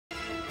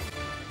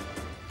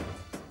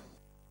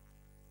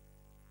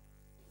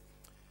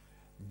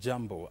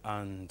Jambo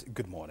and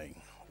good morning.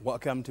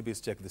 Welcome to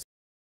BizCheck. This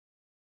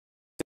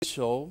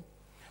show,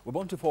 we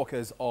want to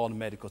focus on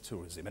medical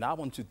tourism, and I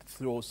want to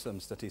throw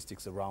some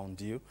statistics around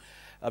you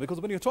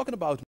because when you're talking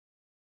about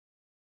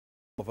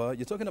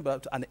you're talking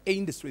about an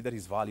industry that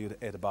is valued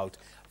at about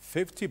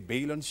 50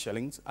 billion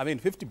shillings. I mean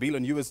 50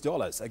 billion US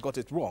dollars. I got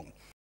it wrong.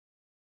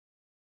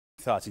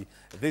 30.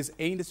 This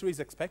industry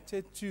is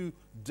expected to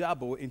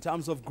double in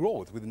terms of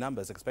growth, with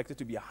numbers expected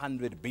to be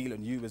 100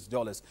 billion US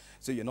dollars.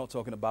 So you're not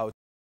talking about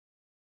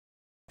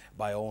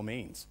by all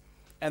means.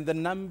 And the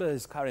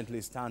numbers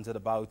currently stands at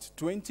about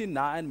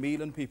 29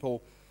 million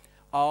people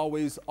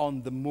always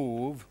on the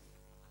move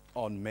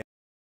on medical.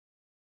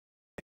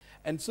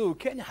 And so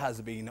Kenya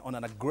has been on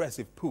an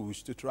aggressive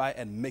push to try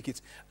and make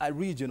it a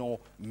regional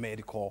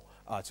medical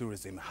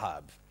tourism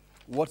hub.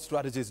 What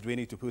strategies do we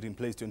need to put in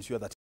place to ensure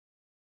that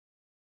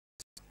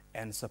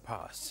and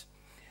surpass?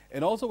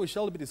 And also we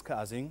shall be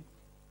discussing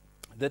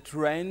the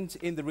trend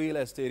in the real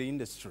estate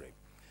industry.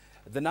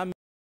 The number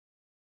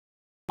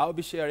I'll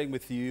be sharing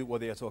with you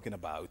what they are talking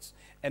about.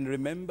 And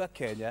remember,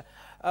 Kenya,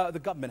 the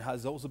government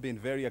has also been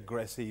very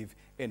aggressive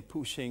in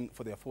pushing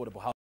for the affordable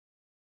housing.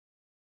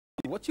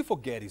 What you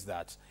forget is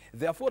that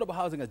the affordable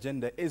housing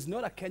agenda is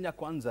not a Kenya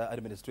Kwanza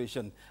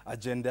administration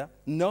agenda.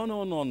 No,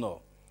 no, no,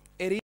 no.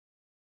 It is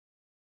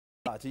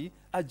a party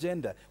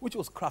agenda, which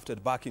was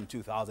crafted back in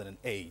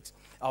 2008.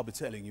 I'll be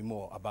telling you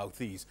more about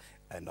these.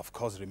 And of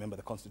course, remember,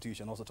 the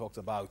Constitution also talks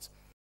about,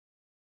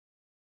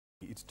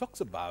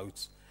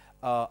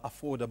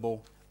 affordable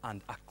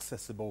and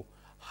accessible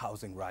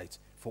housing rights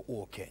for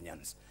all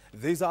Kenyans.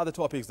 These are the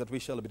topics that we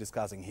shall be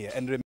discussing here.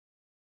 And remember,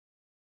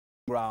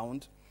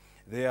 ground,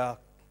 they are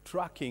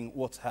tracking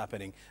what's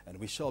happening, and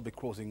we shall be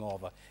crossing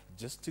over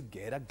just to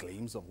get a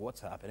glimpse of what's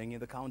happening in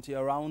the county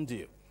around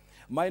you.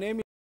 My name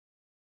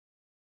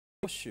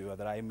is sure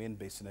that I mean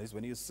business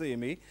when you see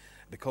me,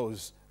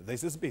 because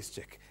this is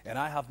BizCheck, and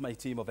I have my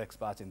team of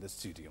experts in the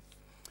studio.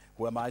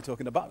 Who am I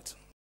talking about?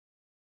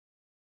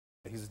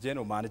 He's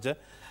General Manager,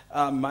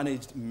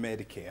 Managed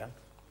Medicare.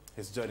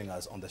 He's joining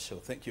us on the show.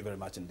 Thank you very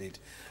much indeed,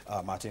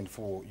 Martin,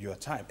 for your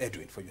time.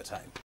 Edwin, for your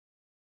time.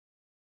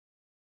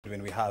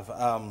 Edwin, we have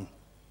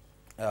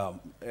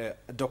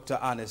Dr.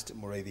 Ernest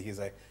Mureithi. He's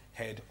a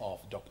head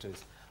of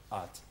doctors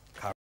at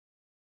Car.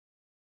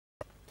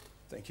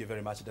 Thank you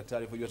very much, Dr.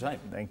 Ali, for your time.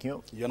 Thank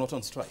you. You're not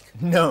on strike?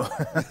 No.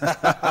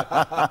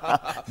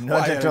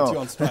 Not at all. Why aren't you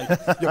on strike?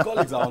 Your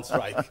colleagues are on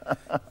strike.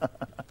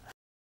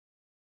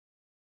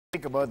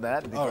 Think about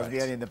that because right.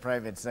 we are in the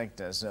private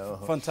sector. So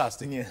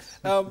fantastic. Yes.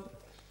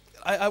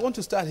 I want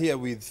to start here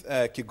with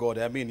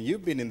Kegode. I mean,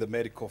 you've been in the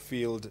medical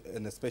field,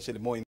 and especially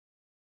more in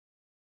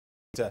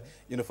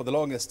for the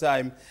longest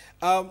time.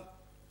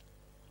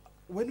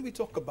 When we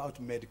talk about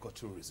medical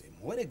tourism,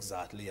 what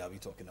exactly are we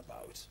talking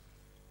about?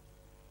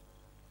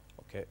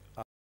 Okay,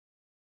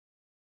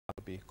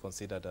 would be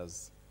considered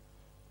as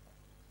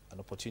an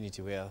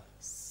opportunity where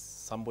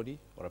somebody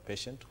or a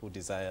patient who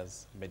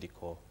desires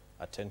medical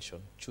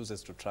attention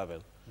chooses to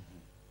travel.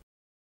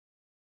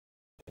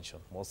 Attention,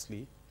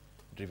 mostly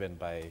driven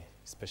by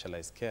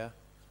specialized care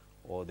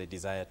or the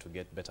desire to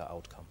get better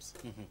outcomes.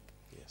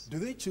 Yes. Do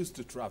they choose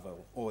to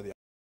travel, or they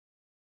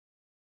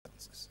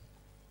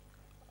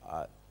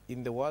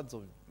in the words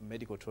of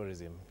medical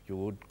tourism, you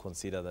would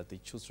consider that they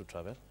choose to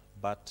travel,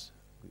 but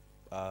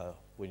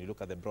when you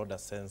look at the broader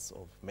sense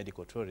of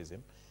medical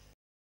tourism,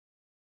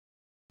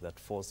 that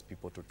force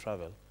people to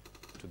travel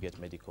to get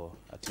medical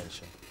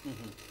attention.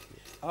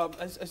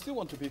 Yes. I still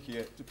want to pick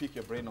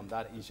your brain on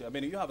that issue. I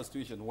mean, you have a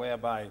situation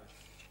whereby,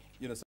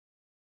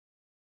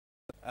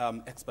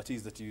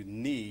 expertise that you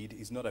need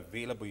is not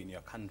available in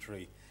your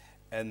country,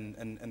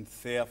 and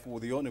therefore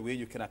the only way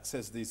you can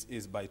access this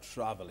is by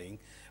traveling.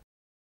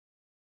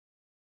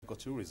 Medical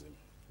tourism,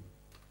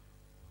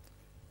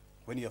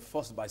 when you're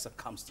forced by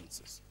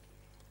circumstances.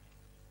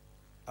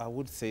 I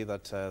would say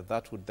that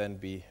that would then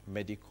be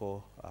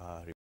medical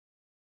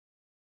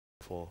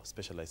for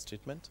specialized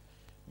treatment,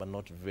 but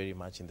not very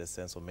much in the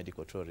sense of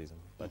medical tourism.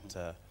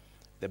 But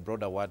the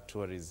broader word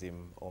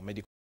tourism or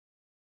medical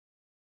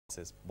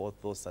says both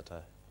those that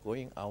are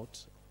going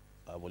out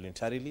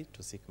voluntarily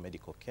to seek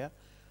medical care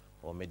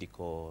or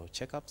medical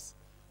checkups,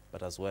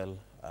 but as well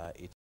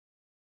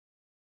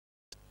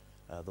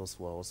those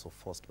who are also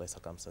forced by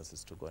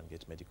circumstances to go and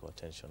get medical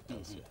attention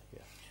elsewhere.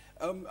 Yeah.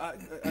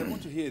 I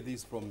want to hear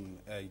this from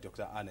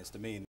Dr. Ernest. I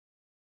mean,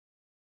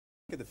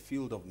 the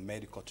field of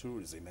medical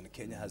tourism, and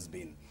Kenya has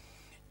been,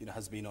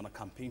 has been on a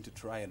campaign to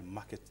try and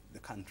market the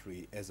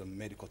country as a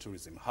medical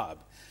tourism hub.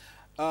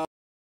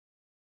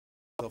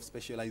 Of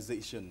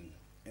specialization,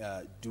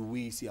 do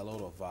we see a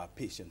lot of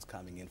patients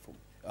coming in from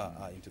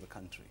into the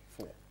country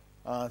for?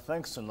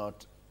 Thanks a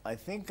lot. I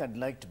think I'd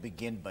like to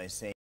begin by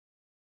saying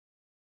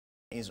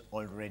is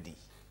already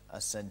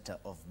a center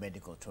of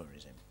medical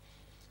tourism,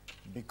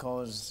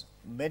 because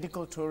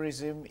medical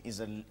tourism is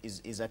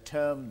a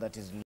term that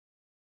is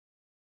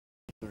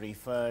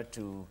refer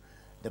to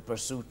the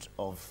pursuit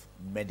of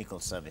medical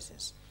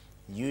services,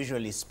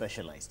 usually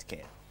specialized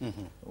care.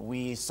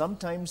 We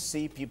sometimes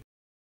see people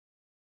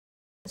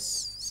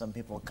Some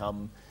people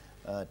come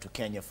to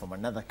Kenya from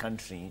another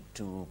country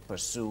to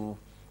pursue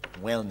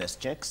wellness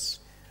checks,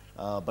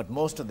 but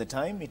most of the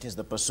time it is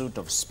the pursuit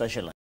of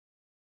specialized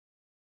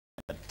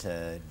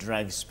that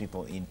drives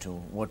people into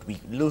what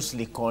we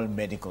loosely call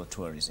medical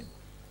tourism.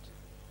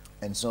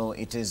 And so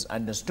it is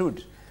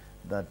understood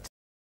that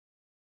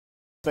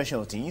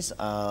specialties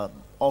are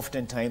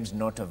oftentimes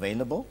not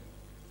available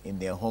in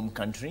their home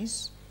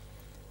countries,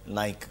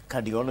 like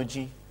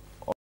cardiology,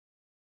 or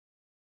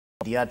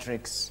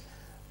pediatrics,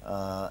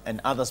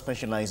 and other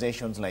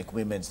specializations like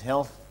women's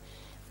health,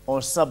 or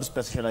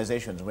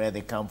subspecializations where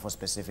they come for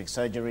specific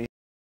surgery,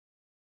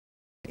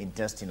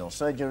 intestinal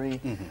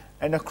surgery,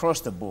 and across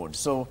the board.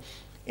 So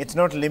it's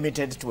not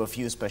limited to a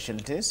few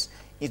specialties.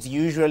 It's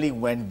usually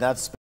when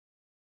that's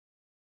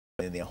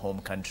in their home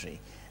country,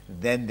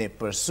 then they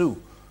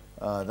pursue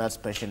that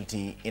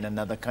specialty in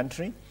another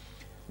country,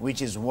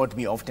 which is what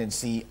we often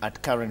see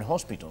at current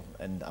hospital,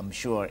 and I'm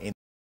sure in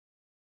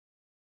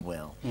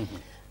well.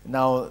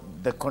 Now,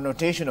 the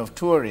connotation of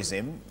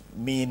tourism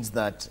means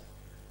that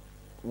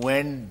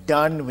when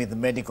done with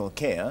medical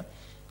care,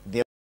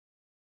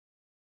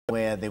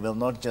 where they will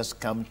not just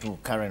come to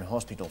current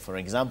hospital, for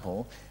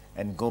example,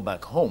 and go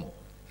back home,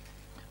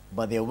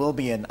 but there will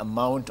be an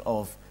amount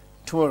of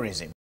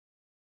tourism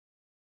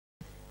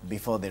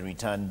before they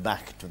return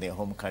back to their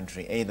home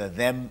country, either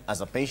them as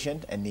a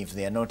patient, and if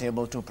they are not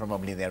able to,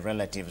 probably their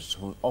relatives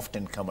who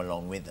often come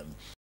along with them.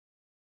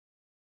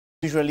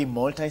 Usually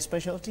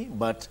multi-specialty,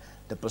 but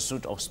the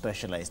pursuit of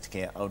specialized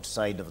care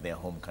outside of their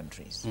home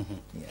countries.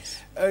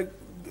 Yes.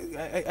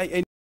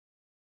 I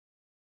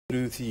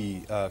through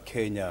the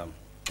Kenya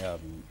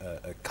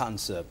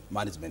cancer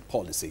management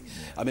policy,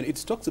 I mean, it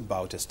talks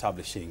about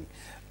establishing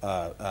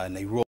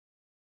Nairobi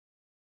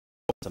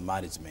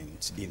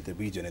management in the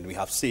region, and we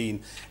have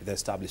seen the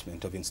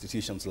establishment of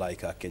institutions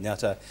like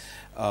Kenyatta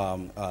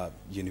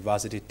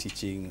University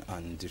Teaching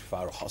and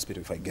Referral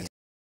Hospital, if I get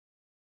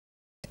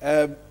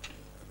it.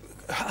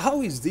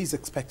 How is this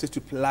expected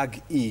to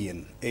plug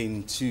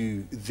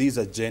into this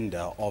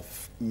agenda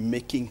of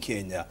making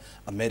Kenya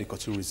a medical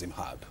tourism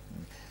hub?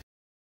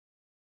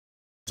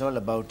 It's all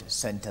about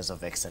centers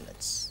of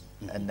excellence.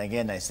 And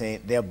again, I say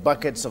there are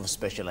buckets of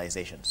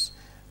specializations,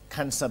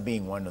 cancer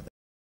being one of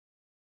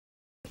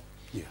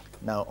them.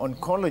 Now,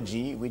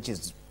 oncology, which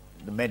is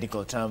the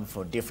medical term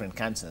for different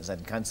cancers,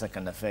 and cancer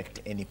can affect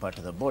any part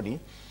of the body,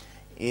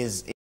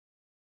 is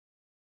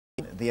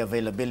the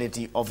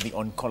availability of the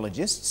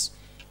oncologists,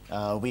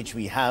 which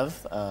we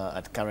have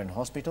at current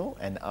hospital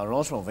and are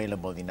also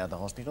available in other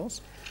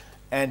hospitals,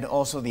 and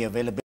also the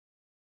availability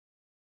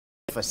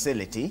of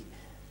facility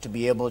to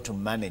be able to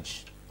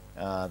manage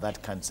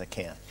that cancer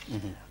care.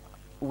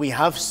 We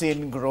have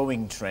seen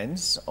growing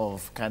trends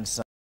of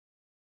cancer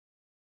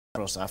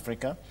across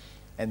Africa,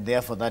 and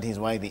therefore that is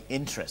why the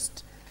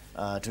interest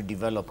to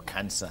develop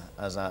cancer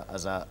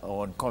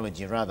or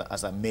oncology rather,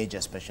 as a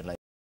major specialization.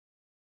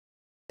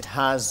 It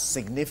has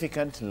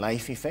significant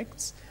life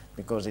effects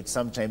because it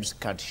sometimes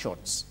cuts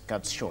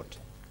short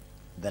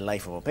the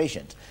life of a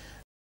patient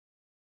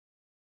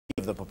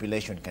if the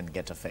population can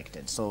get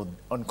affected. So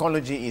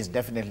oncology is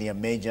definitely a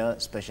major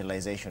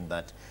specialization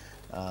that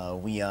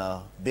we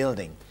are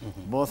building,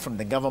 both from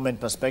the government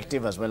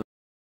perspective as well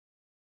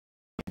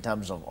in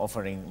terms of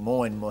offering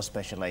more and more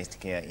specialized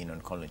care in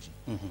oncology.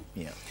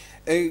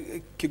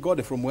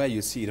 Kegode, from where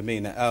you see it, I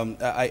mean,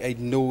 I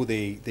know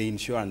the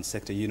insurance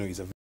sector, you know, is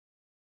a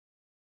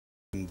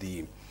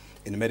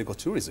in the medical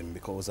tourism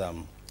because, I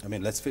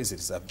mean, let's face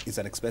it, it's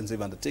an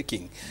expensive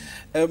undertaking.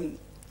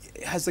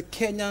 Has the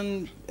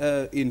Kenyan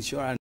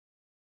insurance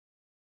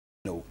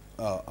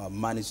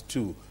managed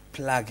to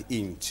plug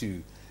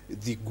into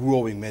the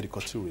growing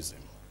medical tourism?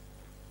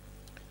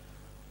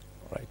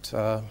 Right.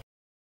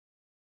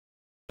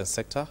 The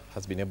sector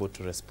has been able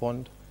to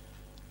respond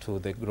to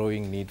the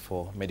growing need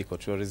for medical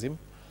tourism.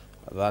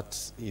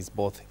 That is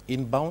both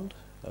inbound,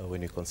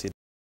 when you consider,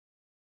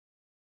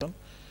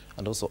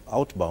 and also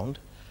outbound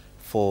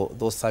for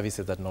those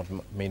services that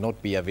may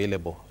not be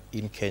available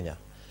in Kenya.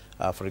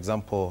 For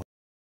example,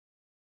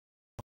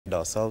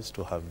 ourselves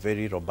to have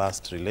very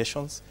robust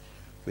relations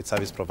with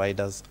service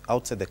providers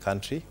outside the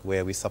country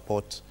where we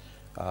support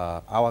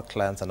our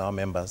clients and our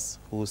members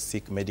who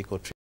seek medical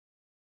treatment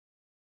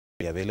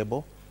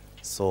available.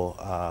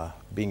 So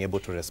being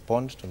able to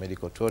respond to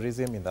medical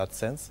tourism in that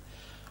sense.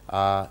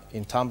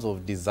 In terms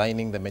of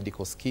designing the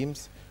medical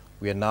schemes,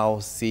 we are now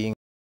seeing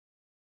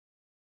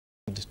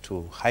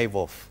to hive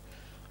off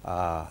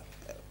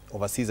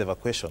overseas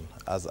evacuation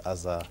as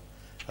a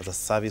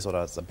service or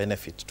as a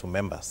benefit to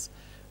members.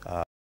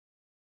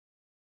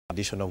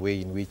 Additional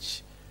way in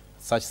which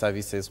such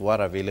services were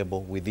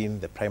available within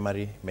the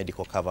primary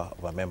medical cover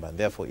of a member.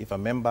 Therefore, if a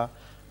member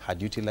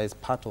had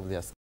utilized part of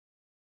their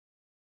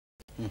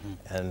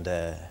and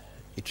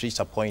it reached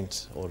a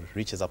point or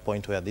reaches a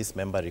point where this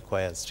member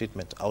requires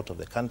treatment out of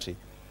the country,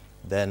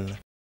 then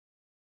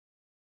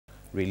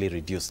really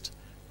reduced.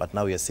 But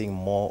now we are seeing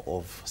more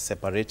of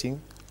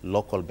separating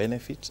local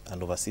benefit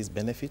and overseas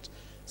benefit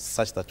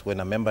such that when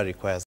a member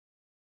requires,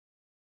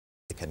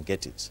 they can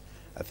get it.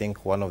 I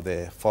think one of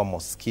the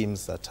foremost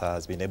schemes that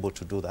has been able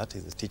to do that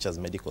is the Teachers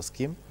Medical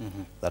Scheme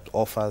that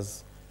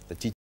offers the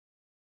teachers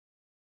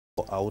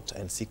to go out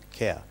and seek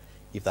care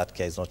if that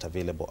care is not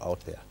available out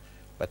there.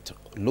 But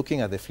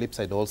looking at the flip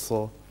side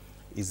also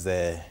is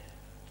the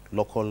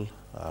local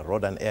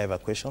road and air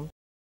evacuation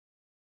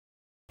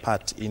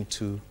part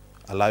into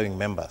allowing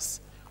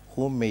members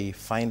who may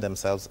find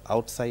themselves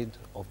outside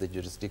of the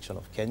jurisdiction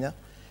of Kenya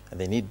and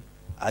they need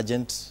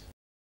urgent,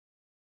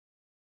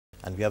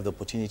 and we have the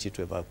opportunity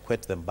to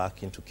evacuate them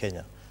back into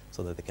Kenya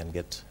so that they can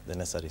get the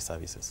necessary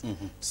services.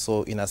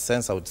 So in a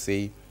sense, I would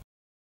say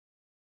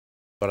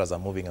insurers are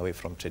moving away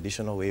from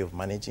traditional way of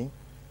managing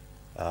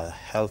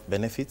health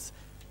benefits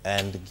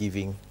and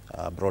giving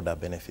broader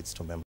benefits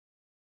to members.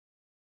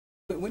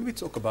 When we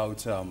talk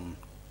about, and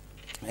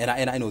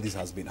I know this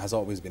has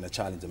always been a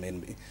challenge, I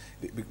mean,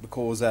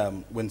 because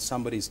when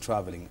somebody is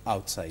traveling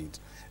outside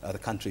the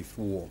country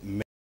for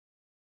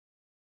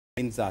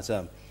means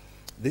that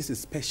this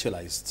is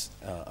specialized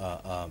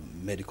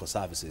medical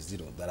services,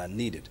 that are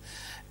needed.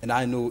 And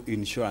I know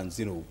insurance,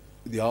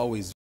 they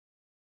always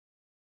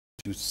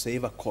to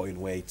save a coin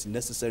where it's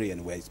necessary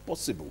and where it's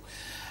possible.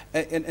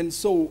 And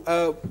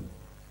so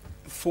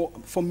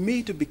for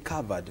me to be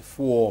covered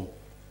for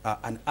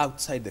an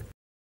outside the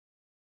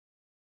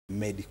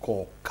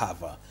medical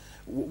cover,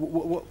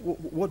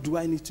 what do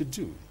I need to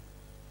do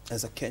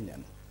as a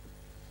Kenyan?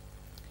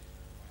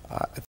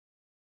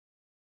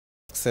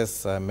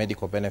 Access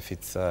medical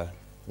benefits.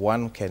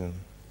 One can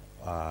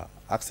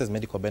access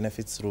medical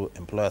benefits through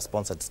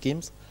employer-sponsored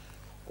schemes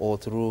or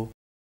through,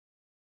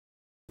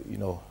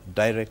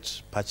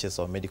 direct purchase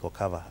of medical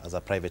cover as a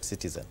private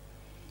citizen.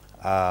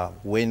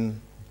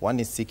 When one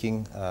is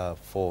seeking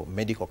for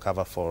medical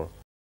cover for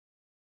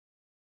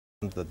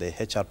the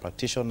HR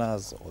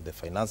practitioners or the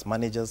finance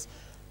managers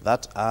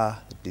that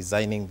are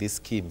designing these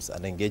schemes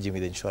and engaging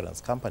with insurance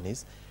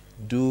companies,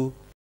 do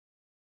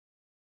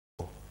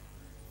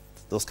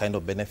those kind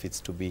of benefits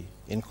to be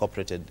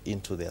incorporated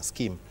into their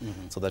scheme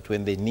so that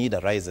when the need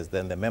arises,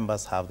 then the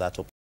members have that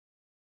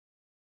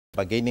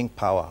bargaining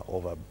power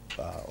over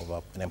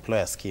an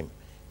employer scheme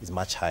is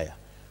much higher.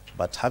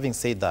 But having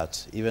said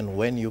that, even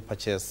when you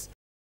purchase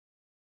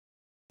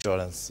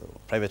insurance,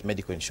 private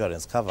medical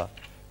insurance cover,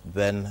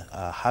 then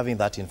having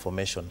that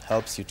information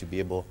helps you to be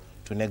able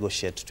to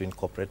negotiate to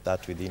incorporate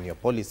that within your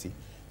policy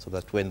so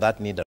that when that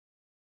need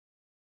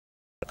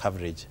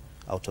coverage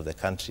out of the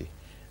country,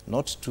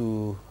 not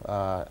to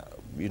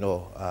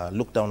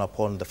look down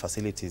upon the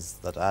facilities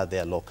that are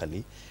there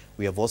locally.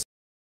 We have also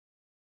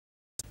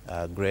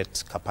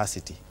great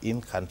capacity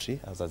in country,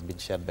 as has been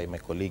shared by my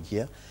colleague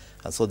here,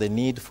 and so the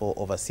need for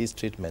overseas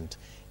treatment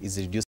is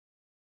reduced.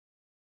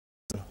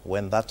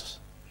 When that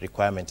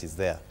requirement is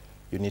there,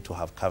 you need to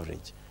have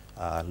coverage.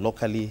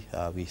 Locally,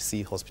 we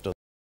see hospitals,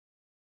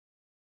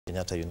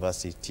 Kenyatta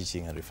University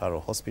Teaching and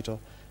Referral Hospital,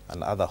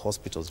 and other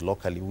hospitals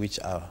locally which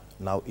are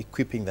now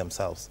equipping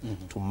themselves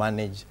to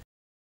manage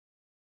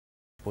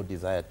people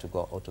desire to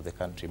go out of the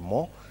country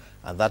more,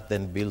 and that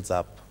then builds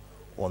up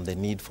on the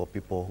need for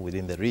people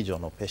within the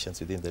region or patients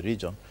within the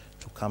region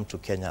to come to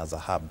Kenya as a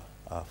hub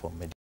for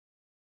medical.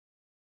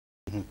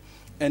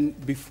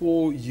 And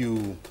before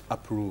you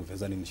approve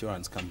as an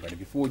insurance company,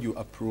 before you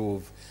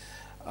approve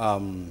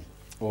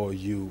or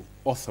you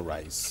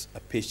authorize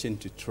a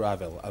patient to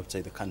travel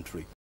outside the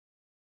country,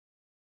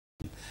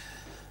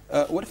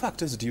 what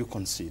factors do you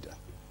consider?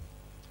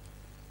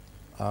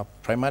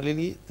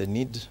 Primarily, the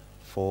need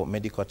for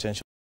medical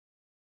attention,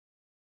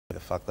 the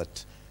fact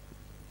that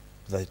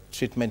the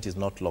treatment is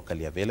not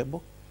locally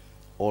available,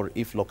 or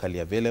if locally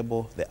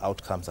available, the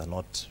outcomes are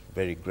not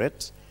very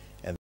great,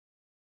 and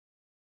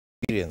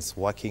experience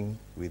working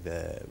with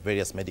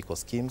various medical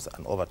schemes,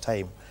 and over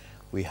time,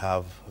 we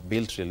have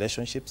built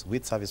relationships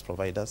with service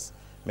providers,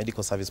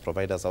 medical service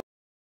providers,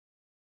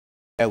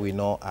 where we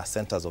know are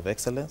centers of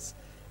excellence,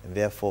 and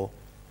therefore,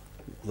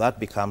 that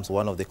becomes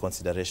one of the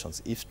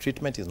considerations. If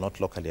treatment is not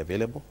locally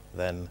available,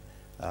 then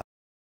the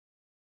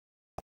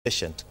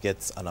patient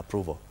gets an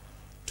approval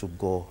to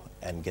go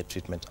and get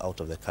treatment out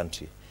of the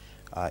country.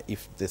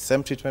 If the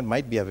same treatment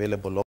might be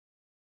available locally,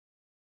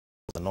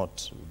 are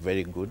not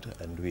very good,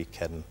 and we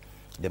can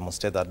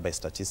demonstrate that by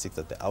statistics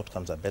that the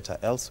outcomes are better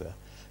elsewhere,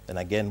 then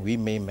again, we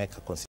may make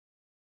a consideration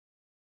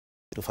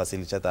to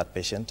facilitate that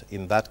patient.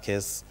 In that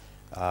case,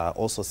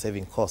 also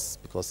saving costs,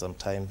 because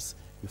sometimes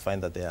you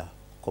find that they are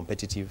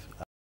competitive.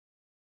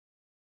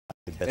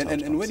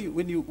 And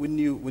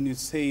when you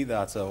say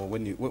that,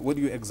 what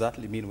do you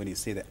exactly mean when you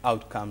say the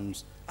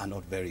outcomes are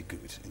not very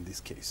good in this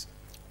case?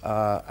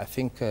 I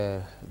think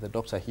the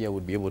doctor here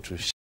would be able to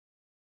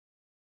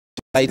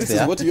this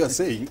is what you are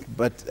saying.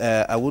 But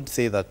I would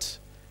say that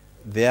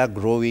there are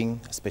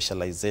growing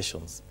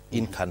specializations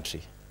in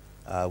country.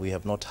 We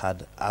have not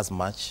had as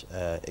much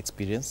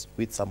experience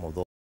with some of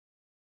those.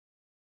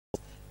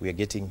 We are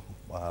getting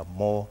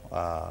more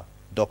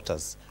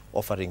doctors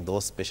offering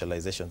those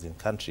specializations in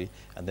country,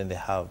 and then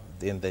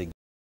they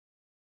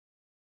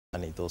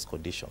manage those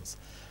conditions.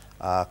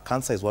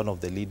 Cancer is one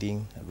of the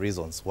leading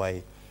reasons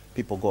why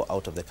people go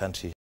out of the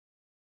country.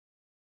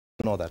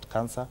 know that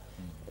cancer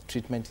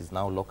treatment is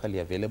now locally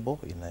available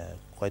in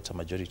quite a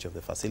majority of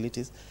the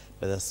facilities,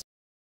 but there's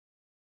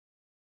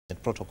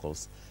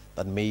protocols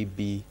that may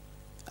be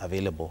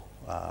available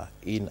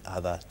in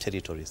other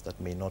territories that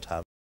may not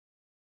have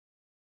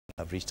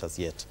reached us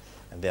yet,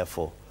 and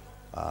therefore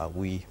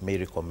we may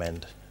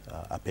recommend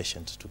a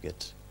patient to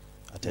get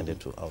attended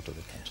to out of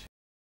the country.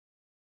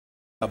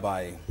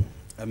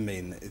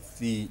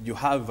 You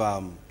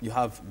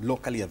have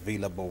locally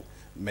available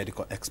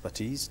medical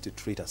expertise to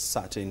treat a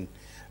certain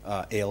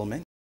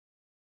ailment.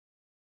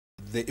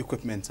 The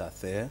equipment are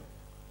there,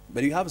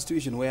 but you have a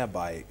situation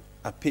whereby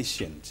a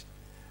patient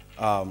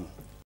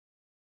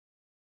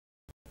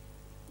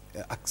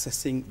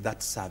accessing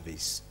that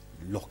service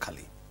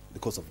locally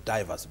because of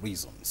diverse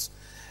reasons.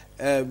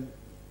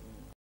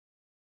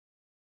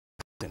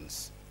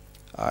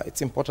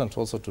 It's important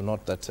also to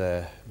note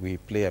that we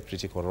play a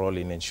critical role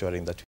in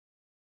ensuring that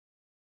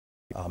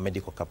our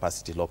medical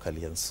capacity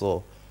locally, and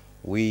so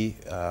we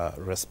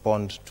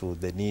respond to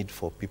the need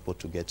for people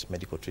to get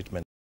medical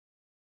treatment,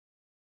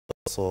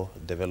 also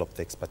develop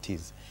the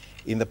expertise.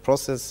 In the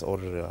process or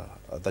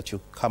that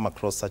you come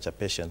across such a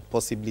patient,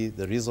 possibly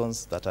the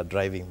reasons that are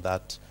driving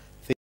that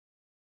thing,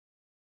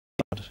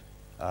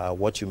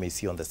 what you may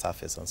see on the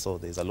surface, and so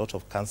there's a lot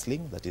of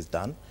counseling that is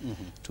done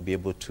to be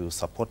able to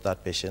support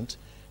that patient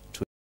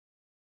to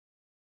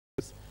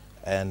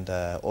and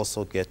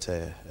also get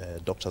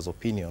doctors'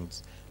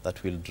 opinions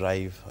that will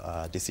drive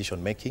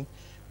decision making,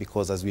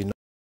 because as we know,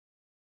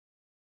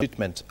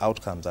 treatment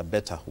outcomes are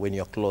better when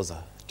you're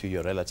closer to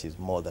your relatives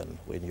more than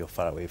when you're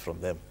far away from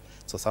them.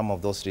 So some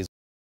of those reasons,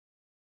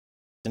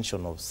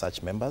 attention of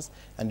such members,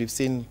 and we've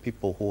seen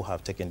people who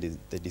have taken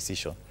the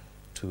decision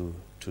to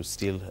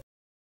still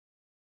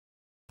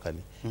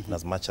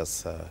as much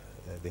as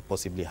they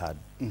possibly had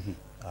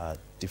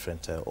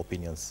different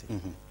opinions.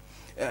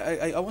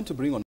 I want to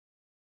bring on,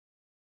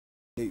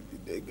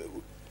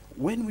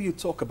 when you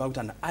talk about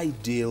an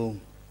ideal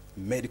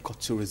medical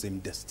tourism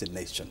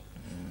destination,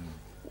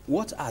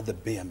 what are the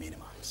bare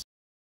minimums?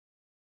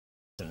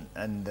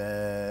 And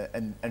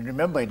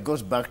remember, it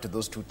goes back to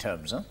those two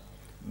terms,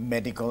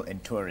 medical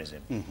and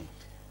tourism.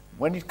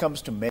 When it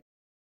comes to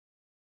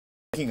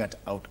looking at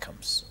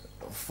outcomes,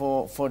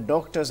 for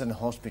doctors and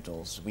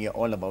hospitals, we are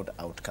all about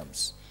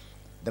outcomes.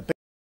 The patient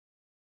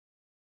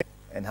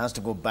and has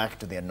to go back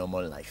to their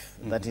normal life.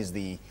 That is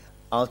the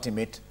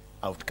ultimate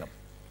outcome.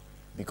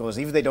 Because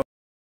if they don't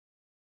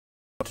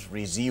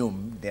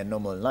resume their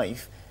normal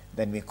life,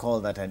 then we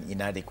call that an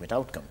inadequate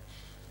outcome.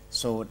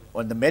 So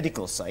on the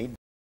medical side,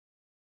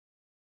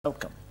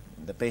 outcome,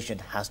 the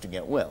patient has to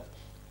get well.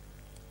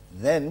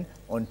 Then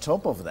on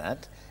top of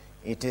that,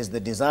 it is the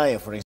desire,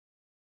 for example,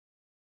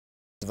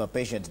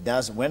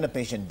 when a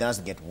patient does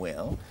get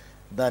well,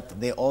 that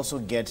they also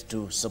get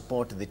to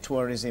support the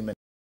tourism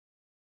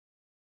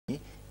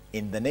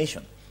in the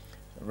nation,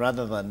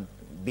 rather than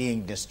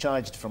being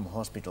discharged from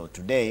hospital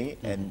today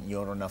and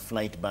you're on a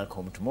flight back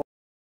home tomorrow.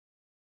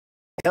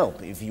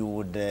 Help if you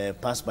would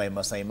pass by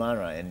Masai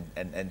Mara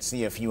and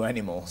see a few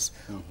animals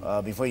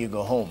before you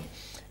go home,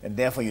 and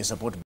therefore you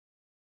support the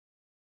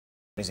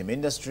tourism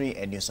industry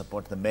and you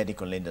support the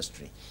medical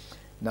industry.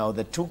 Now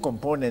the two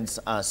components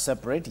are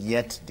separate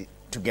yet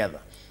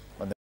together.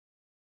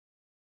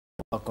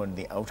 Work on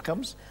the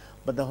outcomes,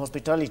 but the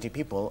hospitality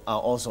people are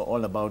also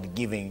all about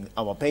giving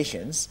our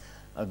patients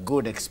a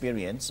good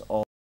experience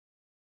of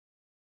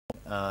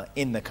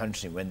in the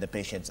country when the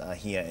patients are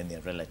here and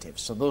their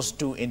relatives. So those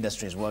two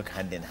industries work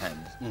hand in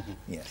hand.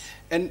 Yes.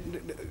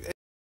 And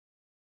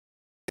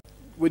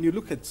when you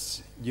look at,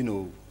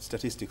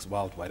 statistics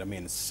worldwide, I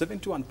mean,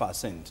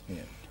 71%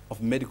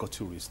 of medical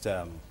tourists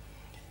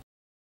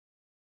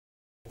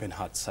open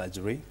heart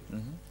surgery.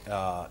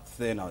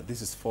 Then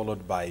this is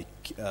followed by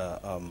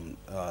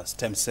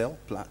stem cell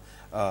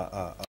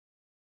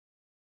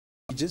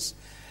procedures.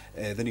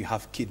 Then you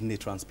have kidney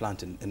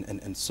transplant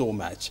and so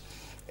much.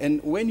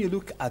 And when you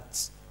look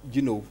at,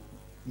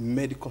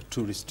 medical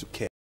tourists to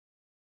care,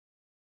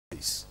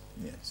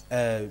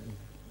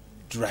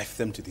 drive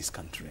them to this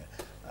country.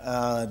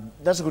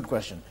 That's a good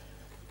question.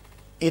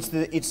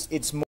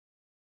 It's more.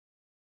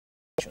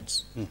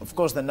 Of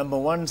course, the number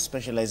one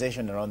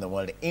specialization around the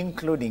world,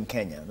 including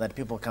Kenya, that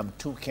people come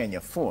to Kenya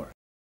for,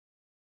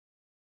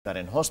 that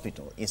in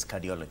hospital, is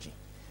cardiology.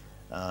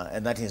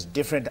 And that is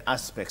different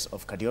aspects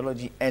of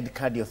cardiology and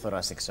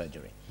cardiothoracic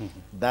surgery.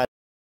 That,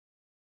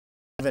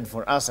 even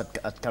for us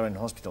at current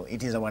hospital,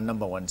 it is our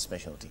number one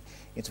specialty.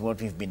 It's what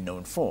we've been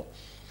known for.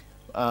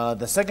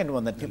 The second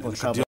one that people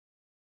travel,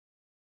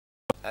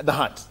 the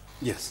heart.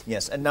 Yes.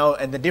 Yes, and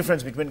the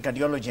difference between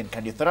cardiology and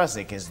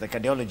cardiothoracic is the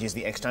cardiology is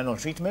the external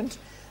treatment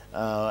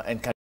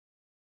and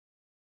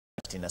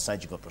cardiology in a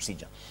surgical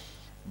procedure.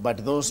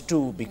 But those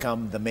two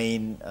become the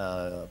main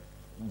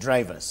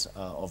drivers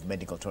of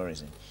medical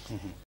tourism.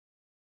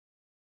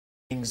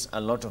 Brings a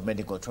lot of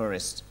medical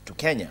tourists to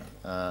Kenya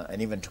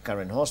and even to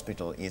current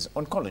hospital is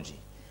oncology.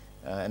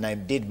 And I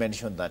did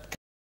mention that.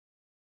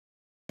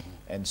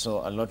 And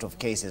so a lot of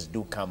cases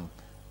do come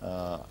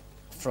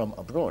from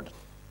abroad.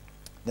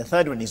 The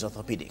third one is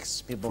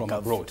orthopedics. People from come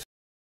abroad.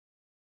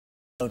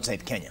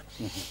 outside Kenya.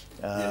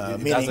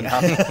 It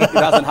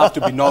doesn't have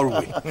to be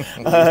Norway.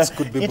 It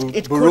could be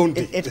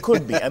Burundi. It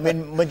could be. I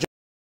mean, majority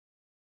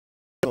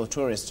of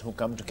tourists who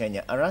come to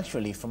Kenya are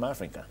actually from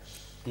Africa.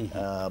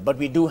 But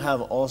we do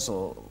have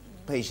also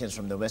patients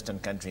from the Western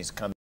countries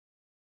coming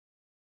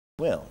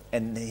well.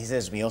 And he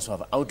says we also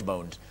have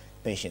outbound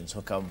patients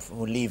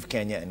who leave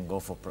Kenya and go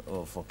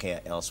for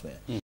care elsewhere.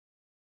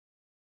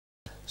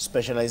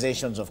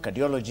 Specializations of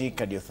cardiology,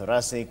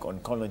 cardiothoracic,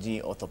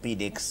 oncology,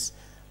 orthopedics,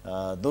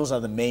 those are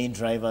the main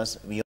drivers.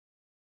 We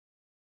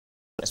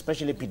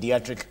especially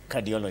pediatric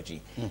cardiology,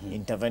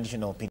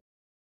 interventional pediatric,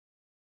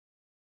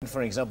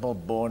 for example,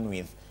 born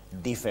with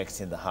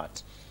defects in the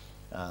heart.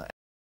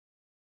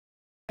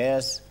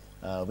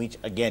 Which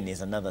again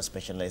is another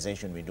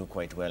specialization we do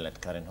quite well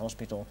at Karen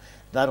Hospital.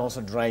 That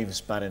also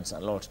drives parents a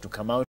lot to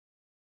come out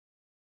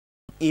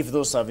if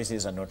those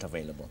services are not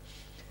available.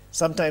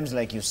 Sometimes,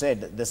 like you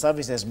said, the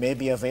services may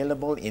be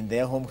available in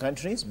their home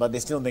countries, but they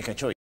still make a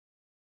choice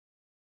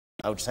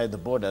outside the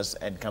borders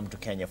and come to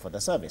Kenya for the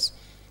service.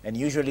 And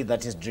usually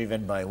that is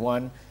driven by,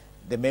 one,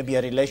 there may be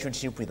a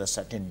relationship with a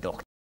certain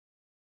doctor.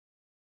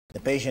 The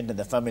patient and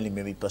the family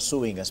may be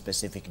pursuing a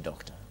specific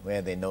doctor,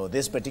 where they know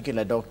this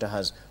particular doctor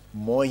has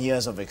more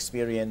years of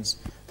experience.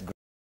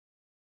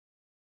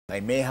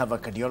 I may have a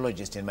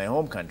cardiologist in my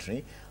home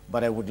country,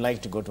 but I would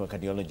like to go to a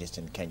cardiologist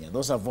in Kenya.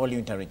 Those are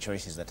voluntary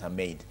choices that are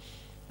made.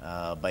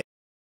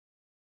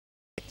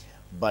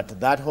 But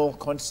that whole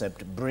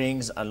concept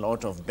brings a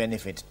lot of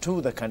benefit to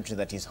the country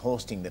that is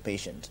hosting the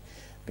patient,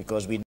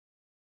 because we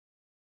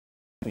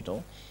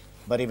hospital,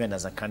 but even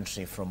as a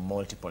country from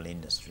multiple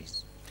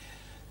industries.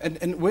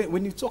 And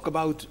when you talk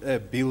about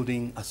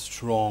building a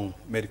strong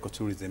medical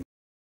tourism,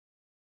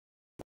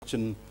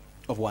 question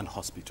of one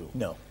hospital.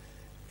 No.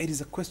 It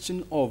is a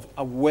question of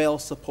a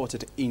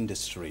well-supported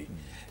industry,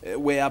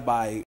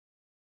 whereby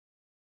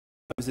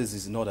services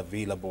is not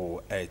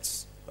available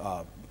at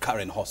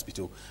Karen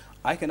Hospital.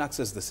 I can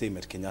access the same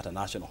at Kenyatta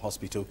National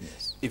Hospital.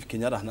 Yes. If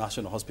Kenyatta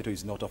National Hospital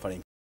is not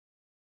offering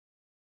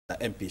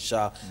MP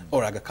Shah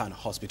or Aga Khan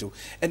Hospital.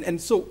 And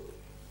so,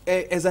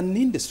 as an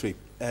industry,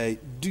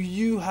 do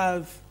you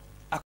have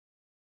a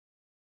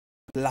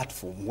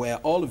platform where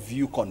all of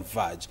you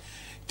converge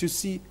to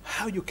see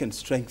how you can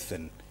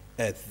strengthen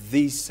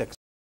these sectors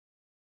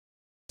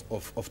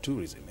of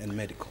tourism and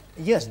medical?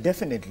 Yes,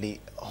 definitely.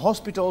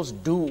 Hospitals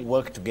do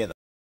work together.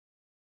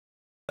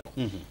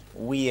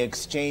 We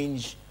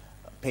exchange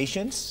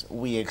patients,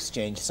 we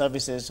exchange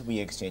services, we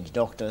exchange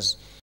doctors.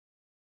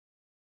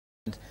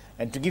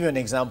 And to give you an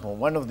example,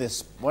 one of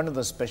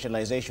the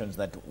specializations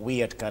that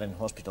we at Karen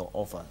Hospital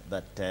offer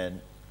that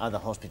other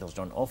hospitals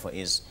don't offer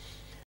is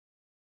a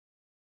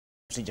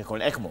procedure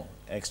called ECMO,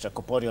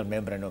 extracorporeal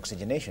membrane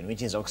oxygenation,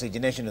 which is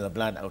oxygenation of the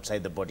blood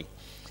outside the body.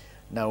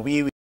 Now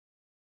we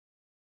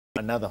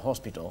another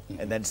hospital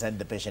and then send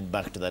the patient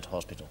back to that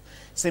hospital.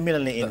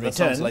 Similarly, in return, that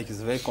sounds like it's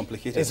very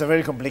complicated. It's a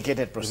very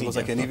complicated procedure.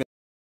 Because I can even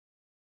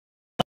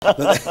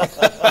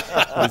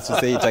Let's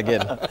say it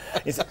again.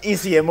 It's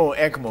ECMO,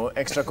 ECMO,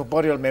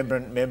 extracorporeal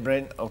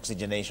membrane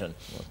oxygenation.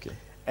 Okay.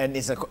 And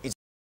it's a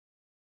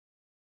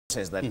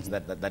process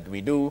that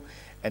we do,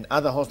 and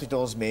other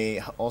hospitals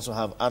may also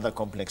have other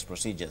complex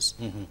procedures.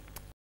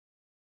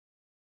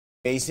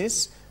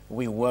 Basis,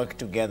 we work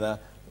together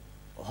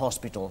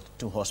hospital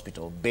to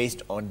hospital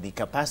based on the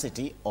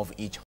capacity of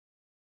each.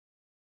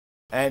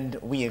 And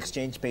we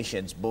exchange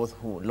patients, both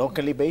who are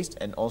locally based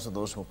and also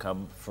those who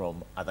come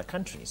from other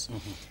countries.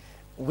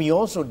 We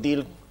also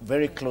deal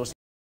very closely.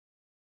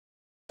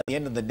 At the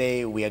end of the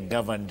day, we are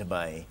governed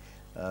by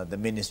the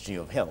Ministry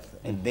of Health,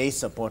 and they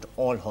support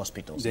all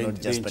hospitals, not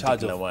just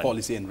particular ones.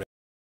 Policy and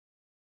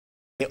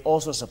they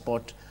also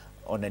support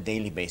on a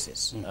daily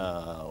basis.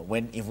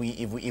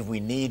 If we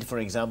need, for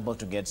example,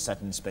 to get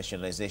certain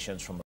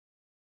specializations from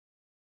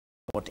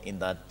in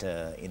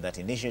that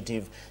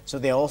initiative, so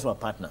they are also a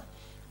partner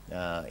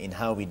in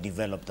how we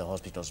develop the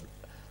hospitals,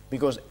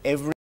 because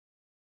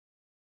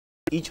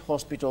each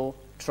hospital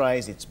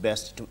tries its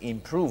best to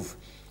improve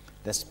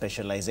the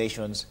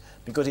specializations,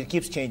 because it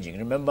keeps changing.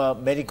 Remember,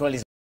 medical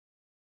is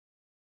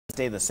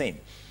stay the same.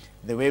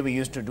 The way we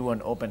used to do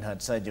an open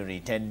heart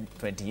surgery 10,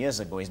 20 years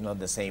ago is not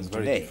the same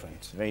today. Very different.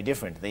 It's very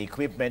different. The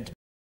equipment,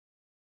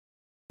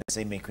 the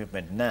same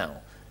equipment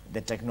now.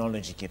 The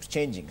technology keeps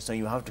changing, so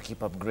you have to keep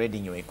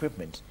upgrading your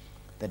equipment.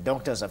 The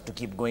doctors have to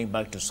keep going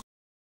back to school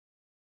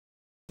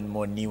and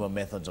more newer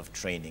methods of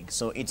training.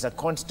 So it's a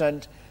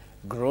constant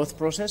growth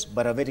process,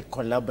 but a very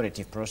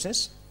collaborative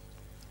process.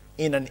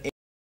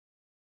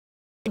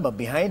 But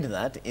behind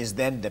that is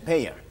then the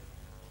payer.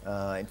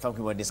 In fact,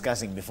 we were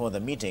discussing before the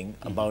meeting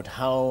about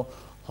how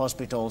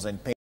hospitals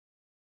and payers.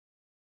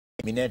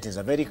 Minet is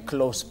a very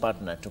close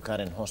partner to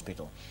Karen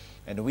Hospital,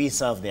 and we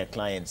serve their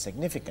clients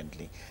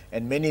significantly.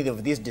 And many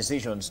of these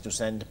decisions to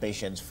send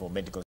patients for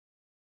medical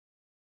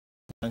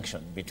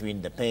function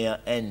between the payer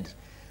and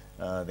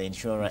the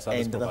insurer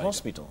and the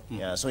hospital.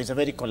 Yeah, so it's a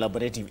very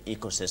collaborative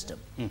ecosystem.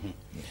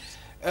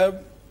 Yes.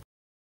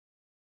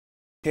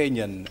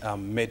 Kenyan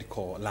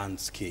medical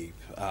landscape.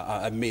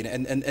 I mean,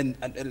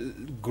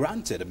 and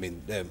granted, I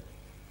mean,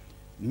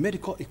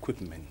 medical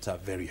equipment are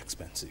very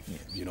expensive.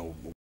 Yes. You know,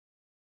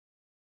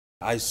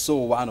 I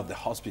saw one of the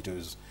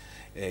hospitals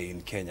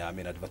in Kenya, I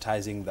mean,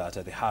 advertising that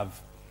they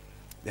have,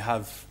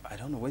 I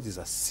don't know whether it's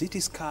a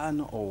CT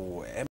scan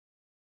or,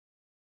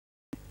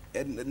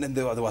 and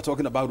they were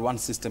talking about one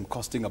system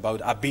costing about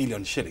R1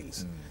 billion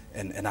shillings.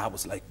 And I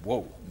was like,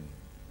 whoa,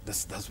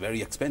 that's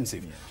very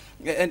expensive.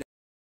 Yeah. And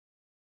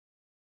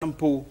for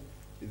example,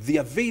 the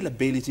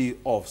availability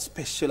of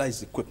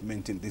specialized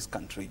equipment in this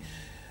country,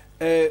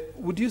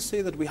 would you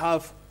say that we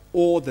have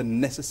all the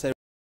necessary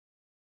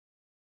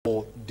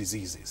for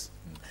diseases?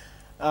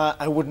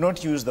 I would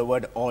not use the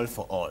word all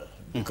for all,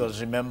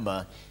 because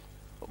remember,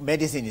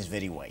 medicine is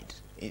very wide.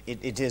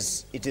 It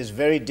is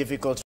very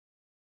difficult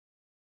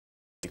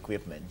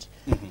equipment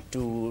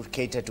to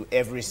cater to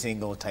every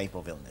single type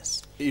of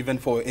illness. Even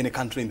for any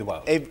country in the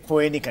world?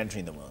 For any country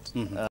in the world.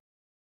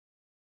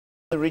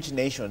 The rich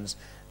nations,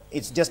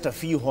 it's just a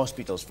few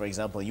hospitals, for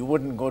example. You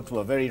wouldn't go to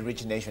a very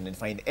rich nation and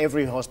find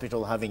every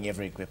hospital having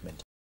every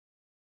equipment.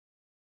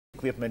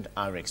 Equipment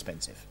are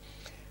expensive.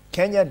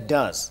 Kenya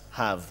does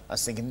have a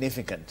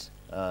significant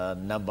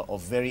number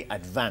of very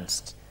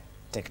advanced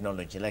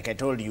technology. Like I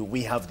told you,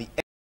 we have the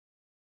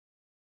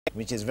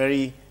which is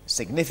very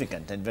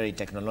significant and very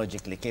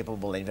technologically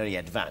capable and very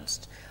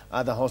advanced.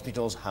 Other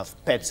hospitals have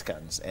PET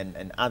scans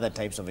and other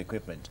types of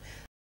equipment.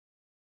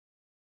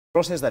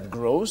 Process that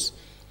grows.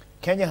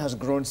 Kenya has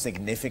grown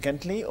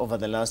significantly over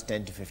the last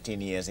 10 to 15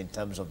 years in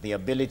terms of the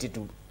ability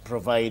to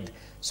provide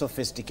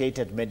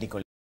sophisticated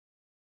medical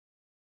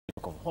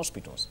of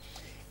hospitals.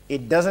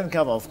 It doesn't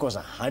cover, of course,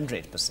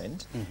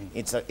 100%.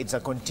 It's a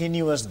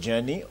continuous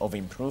journey of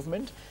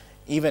improvement.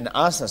 Even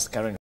us as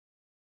current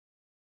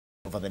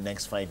over the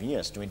next 5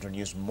 years to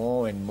introduce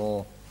more and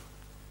more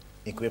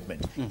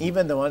equipment.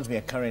 Even the ones we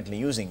are currently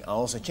using are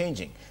also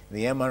changing.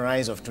 The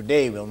MRIs of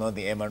today will not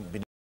the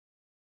MRIs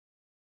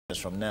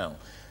from now.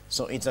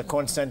 So it's a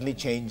constantly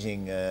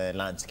changing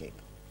landscape.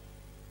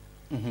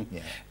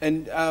 Yeah.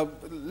 And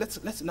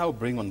let's now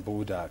bring on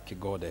board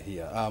Kegode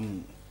here.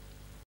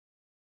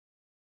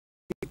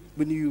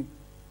 When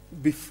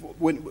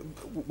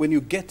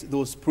you get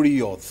those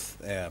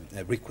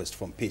pre-auth requests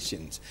from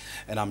patients,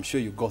 and I'm sure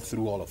you go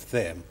through all of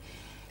them,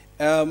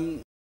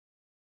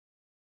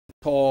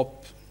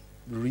 top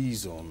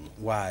reason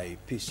why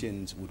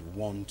patients would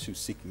want to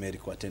seek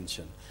medical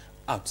attention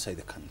outside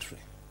the country?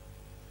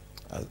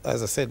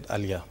 As I said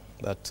earlier,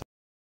 that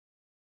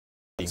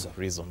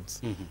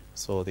reasons.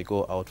 So they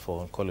go out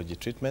for oncology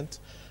treatment.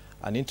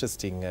 An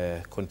interesting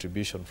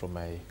contribution from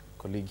my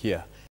colleague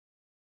here.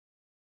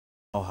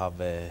 Now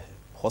have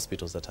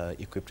hospitals that are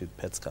equipped with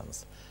PET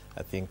scans.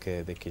 I think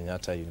the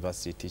Kenyatta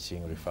University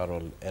Teaching,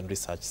 Referral and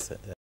Research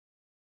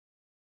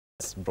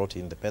has brought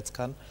in the PET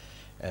scan,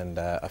 and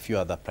a few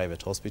other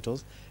private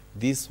hospitals.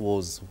 This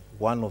was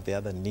one of the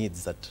other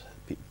needs that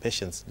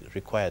patients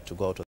required to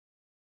go out of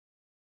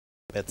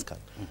the PET scan.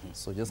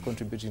 So just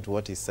contributing to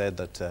what he said,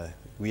 that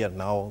we are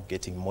now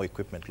getting more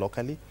equipment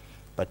locally,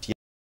 but yet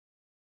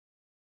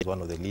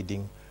one of the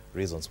leading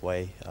reasons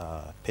why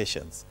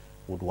patients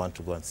would want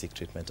to go and seek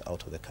treatment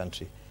out of the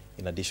country,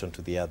 in addition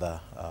to the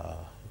other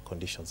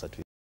conditions that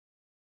we...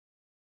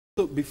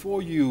 So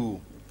before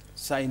you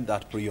sign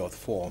that pre-auth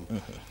form,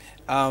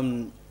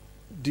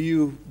 do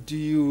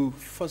you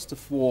first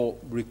of all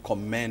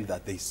recommend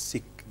that they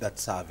seek that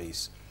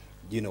service?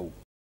 You know,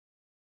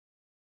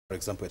 for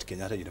example, at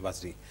Kenyatta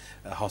University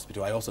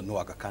Hospital, I also know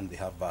Aga Khan, they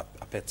have a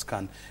PET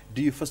scan.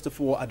 Do you first of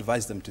all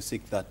advise them to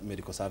seek that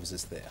medical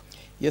services there?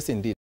 Yes,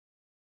 indeed.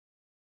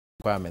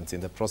 Requirements in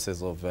the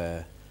process of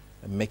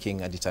making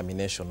a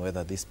determination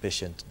whether this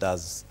patient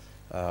does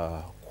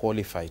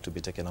qualify to be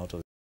taken out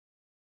of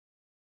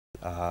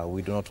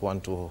we do not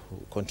want to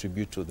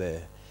contribute to the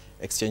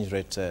exchange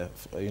rate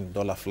in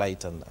dollar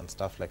flight and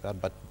stuff like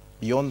that. But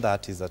beyond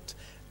that is that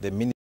the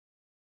ministry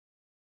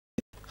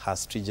has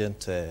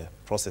stringent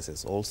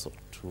processes also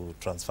to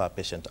transfer a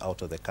patient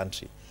out of the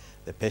country.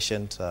 The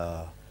patient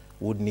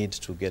would need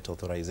to get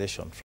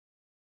authorization from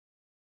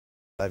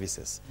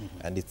services.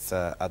 And it's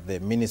at the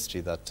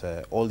ministry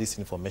that all this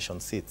information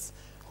sits.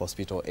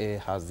 Hospital A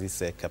has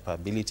these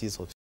capabilities.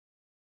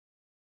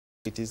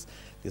 These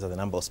are the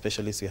number of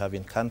specialists we have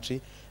in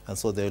country, and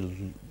so they'll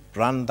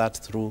run that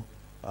through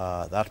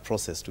that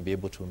process to be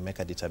able to make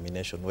a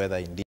determination whether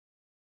indeed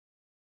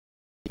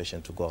the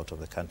patient to go out of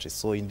the country.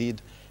 So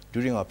indeed,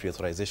 during our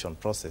pre-authorization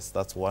process,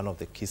 that's one of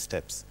the key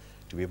steps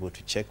to be able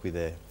to check with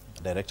the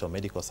Director of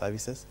Medical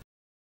Services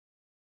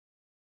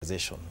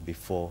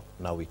before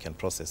now we can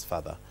process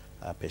further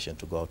a patient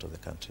to go out of the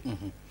country.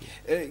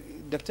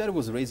 Dr.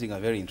 was raising a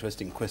very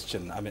interesting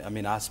question, I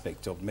mean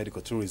aspect of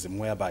medical tourism,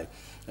 whereby,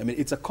 I mean,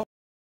 it's a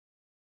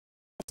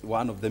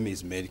one of them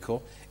is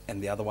medical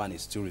and the other one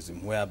is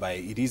tourism, whereby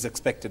it is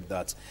expected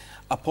that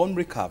upon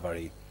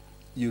recovery,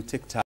 you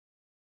take time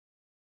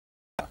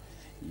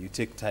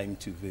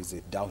to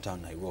visit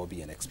downtown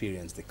Nairobi and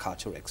experience the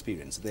cultural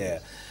experience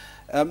there.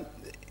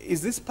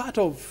 Is this part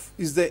of,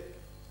 is the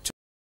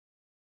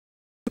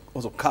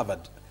also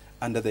covered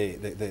under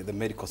the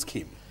medical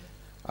scheme?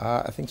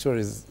 I think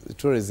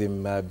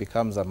tourism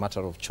becomes a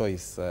matter of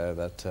choice,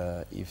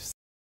 that if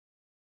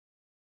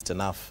it's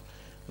enough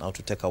now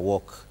to take a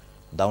walk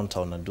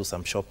downtown and do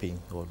some shopping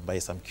or buy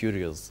some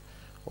curios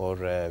or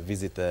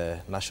visit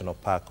the national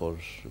park or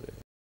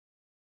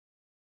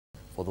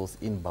for those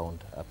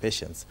inbound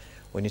patients.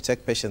 When you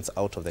take patients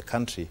out of the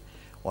country,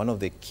 one of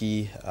the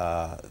key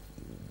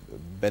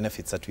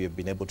benefits that we have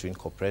been able to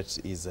incorporate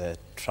is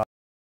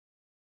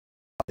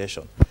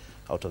transportation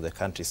out of the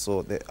country.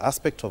 So the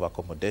aspect of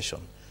accommodation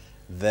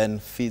then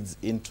feeds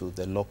into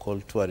the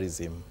local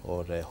tourism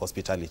or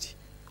hospitality,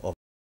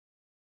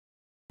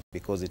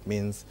 because it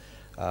means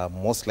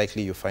most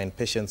likely you find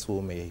patients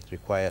who may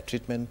require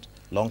treatment,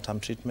 long-term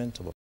treatment,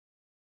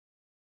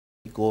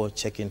 go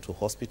check into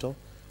hospital,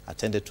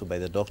 attended to by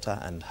the doctor,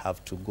 and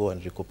have to go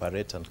and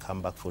recuperate and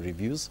come back for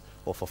reviews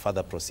or for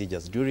further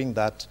procedures. During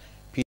that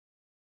period,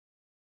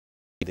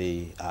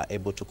 they are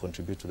able to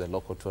contribute to the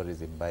local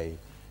tourism by,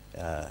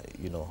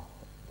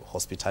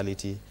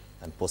 hospitality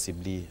and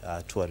possibly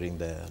touring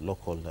the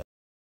local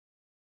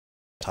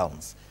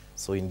towns.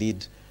 So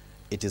indeed,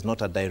 it is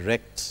not a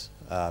direct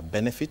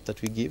benefit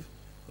that we give,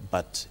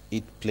 but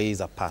it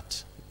plays a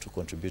part to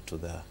contribute to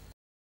the...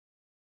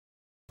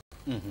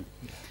 Mm-hmm.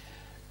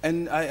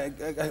 And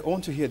I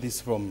want to hear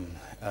this from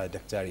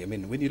Dr. Ari. I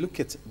mean, when you look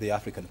at the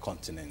African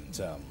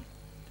continent,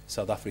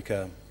 South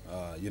Africa,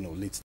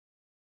 leads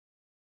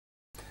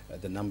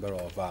the number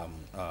of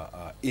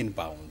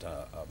inbound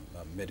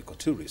medical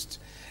tourists.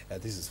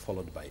 This is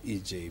followed by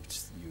Egypt.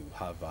 You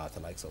have the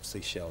likes of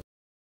Seychelles,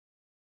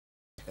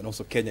 and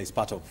also Kenya is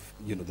part of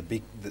the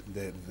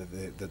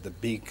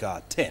big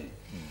 10.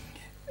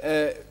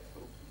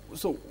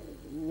 So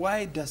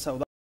why does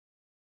South Africa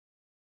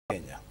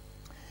Kenya?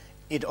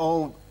 It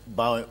all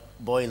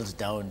boils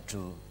down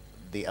to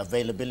the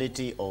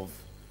availability of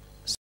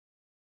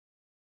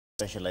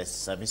specialized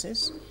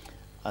services,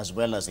 as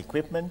well as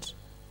equipment,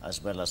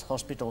 as well as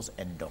hospitals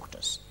and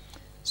doctors.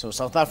 So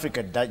South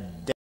Africa,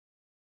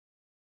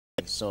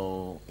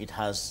 so it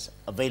has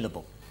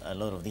available a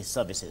lot of these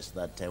services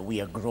that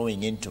we are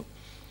growing into.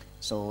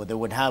 So they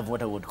would have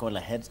what I would call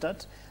a head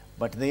start,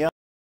 but they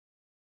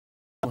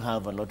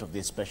have a lot of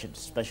these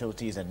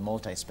specialties and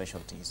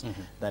multi-specialties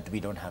that we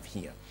don't have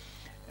here.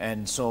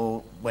 And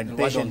so when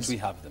patients... Why don't we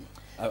have them?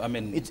 I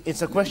mean...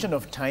 It's a question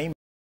of time,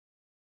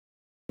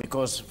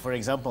 because, for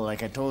example,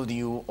 like I told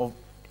you,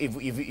 if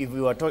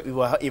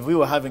we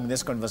were having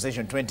this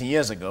conversation 20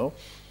 years ago,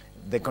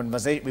 the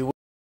conversation we would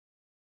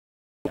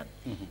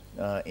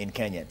in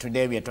Kenya.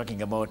 Today we are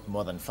talking about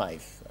more than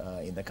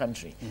 5 in the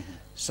country.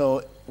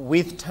 So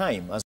with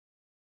time, as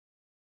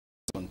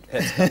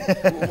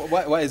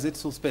why is it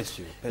so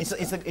special?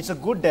 It's a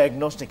good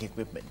diagnostic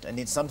equipment, and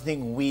it's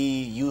something we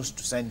used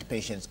to send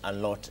patients a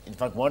lot. In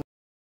fact, one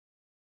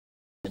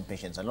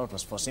patients a lot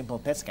was for simple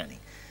PET scanning.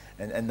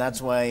 And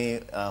that's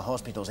why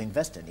hospitals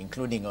invested,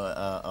 including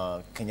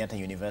Kenyatta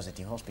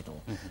University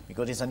Hospital,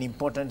 because it's an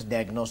important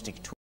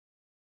diagnostic tool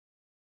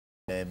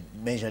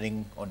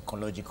measuring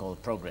oncological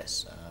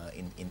progress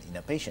in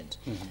a patient.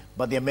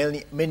 But there are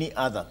many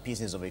other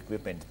pieces of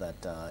equipment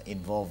that are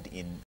involved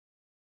in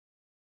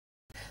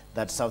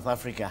that South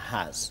Africa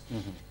has.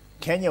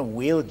 Kenya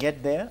will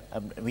get there.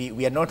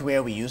 We are not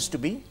where we used to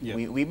be. Yeah.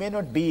 We may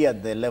not be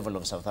at the level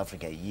of South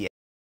Africa yet,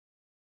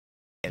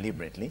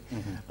 deliberately,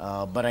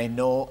 but I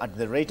know at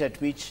the rate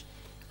at which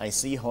I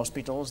see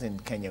hospitals in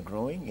Kenya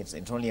growing, it's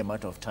only a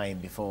matter of time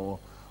before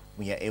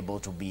we are able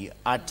to be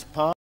at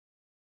par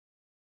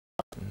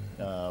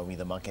with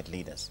the market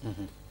leaders.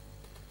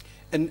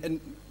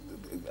 And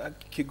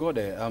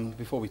Kegode,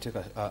 before we take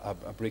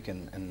a break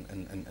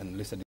and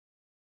listen,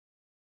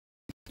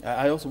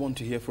 I also want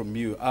to hear from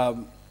you. I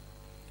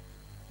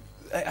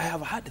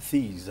have had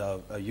these,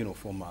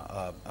 from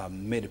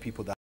many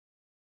people that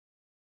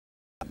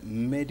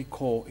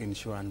medical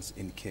insurance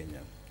in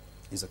Kenya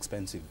is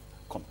expensive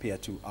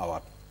compared to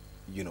our,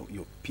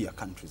 your peer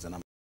countries, and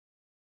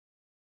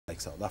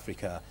like South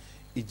Africa,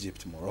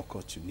 Egypt,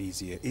 Morocco,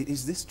 Tunisia.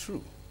 Is this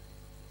true?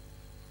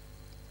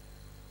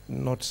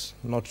 Not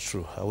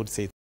true. I would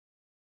say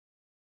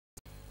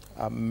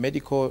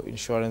medical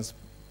insurance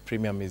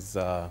premium is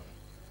a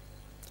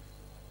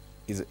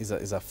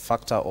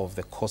factor of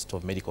the cost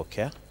of medical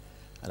care,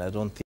 and I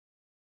don't think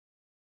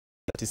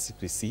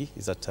statistically see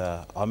is that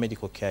our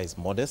medical care is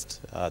modest.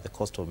 The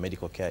cost of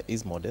medical care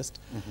is modest.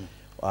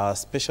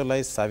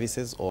 Specialized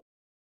services or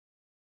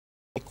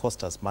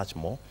cost us much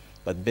more,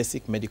 but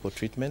basic medical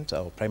treatment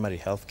or primary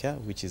health care,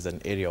 which is an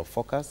area of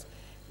focus,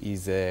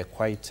 is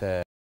quite...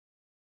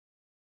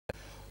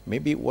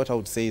 maybe what I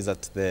would say is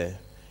that the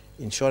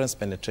insurance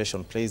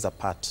penetration plays a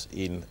part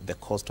in the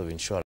cost of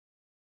insurance.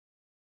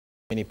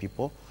 Many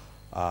people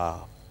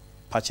are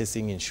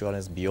purchasing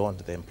insurance beyond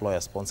the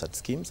employer-sponsored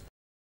schemes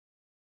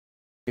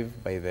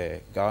by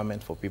the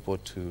government for people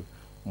to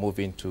move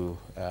into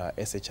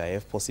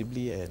SHIF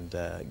possibly, and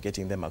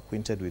getting them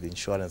acquainted with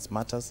insurance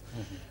matters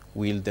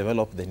will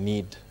develop the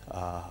need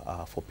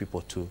for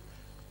people to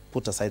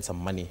put aside some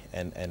money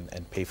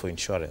and pay for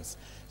insurance.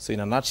 So in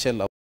a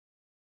nutshell,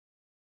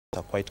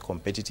 are quite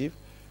competitive.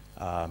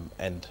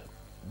 And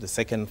the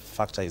second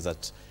factor is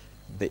that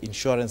the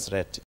insurance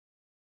rate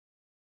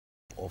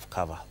of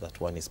cover that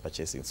one is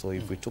purchasing. So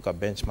if we took a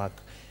benchmark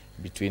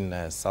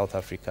between South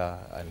Africa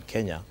and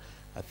Kenya,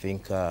 I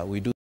think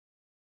South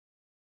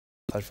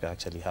Africa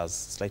actually has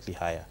slightly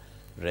higher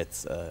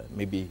rates,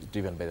 maybe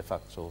driven by the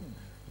fact of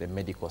the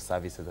medical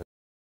services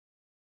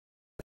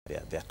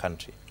that their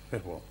country.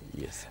 Very well.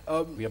 Yes.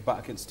 We are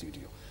back in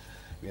studio.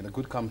 We're in a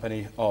good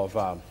company of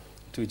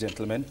two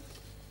gentlemen.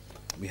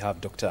 We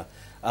have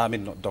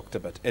not doctor,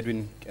 but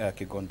Edwin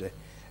Kegode.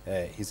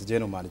 He's the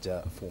general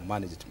manager for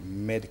Managed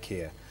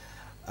Medicare,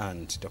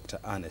 and Dr.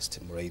 Ernest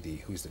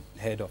Muredi, who is the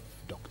head of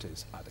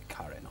doctors at the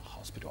Karen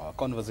Hospital. Our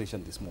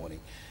conversation this morning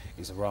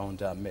is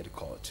around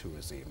medical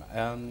tourism.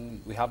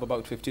 We have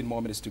about 15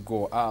 more minutes to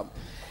go.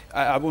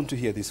 I want to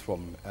hear this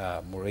from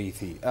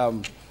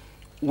Muredi.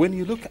 When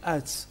you look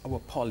at our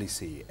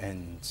policy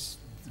and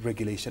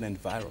regulation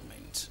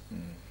environment,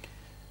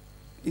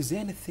 is there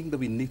anything that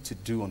we need to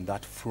do on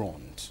that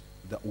front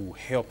that will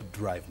help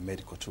drive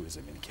medical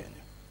tourism in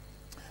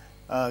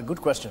Kenya?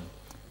 Good question.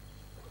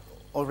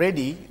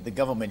 Already, the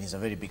government is a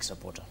very big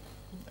supporter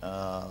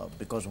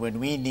because when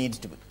we need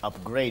to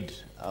upgrade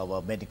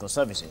our medical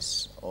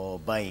services or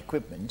buy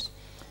equipment,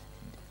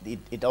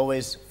 it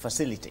always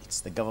facilitates.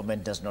 The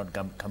government does not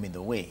come in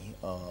the way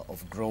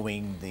of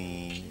growing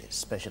the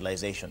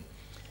specialization.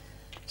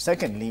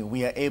 Secondly,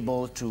 we are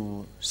able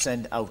to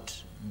send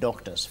out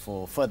doctors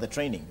for further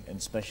training and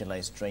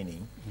specialized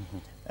training,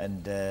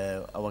 and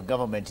our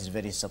government is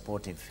very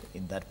supportive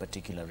in that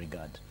particular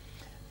regard,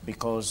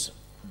 because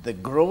the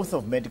growth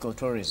of medical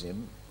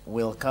tourism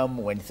will come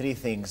when three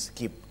things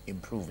keep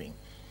improving: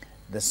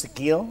 the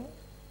skill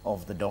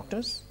of the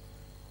doctors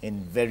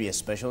in various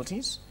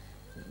specialties,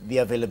 the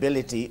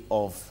availability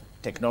of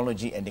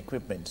technology and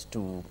equipment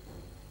to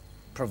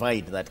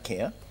provide that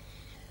care,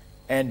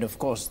 and of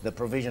course the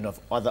provision of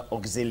other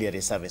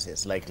auxiliary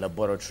services like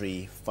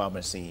laboratory,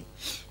 pharmacy,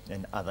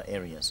 and other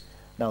areas.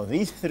 Now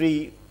these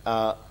three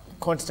are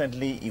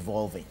constantly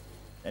evolving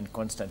and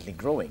constantly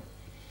growing,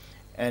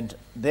 and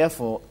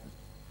therefore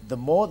the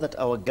more that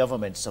our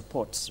government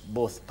supports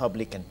both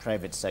public and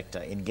private sector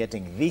in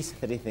getting these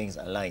three things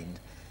aligned,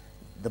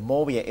 the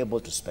more we are able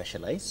to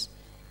specialize,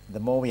 the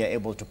more we are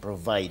able to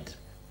provide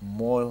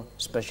more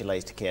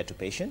specialized care to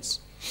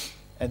patients,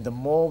 and the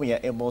more we are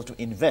able to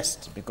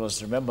invest,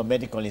 because remember,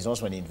 medical is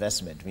also an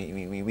investment.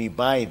 We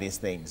buy these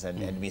things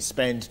and we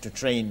spend to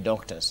train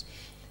doctors.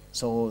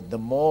 So the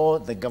more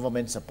the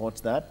government supports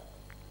that,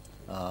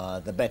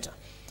 the better.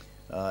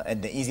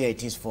 And the easier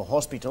it is for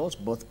hospitals,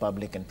 both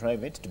public and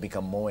private, to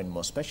become more and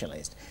more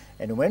specialized.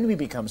 And when we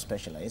become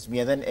specialized, we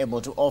are then able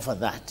to offer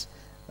that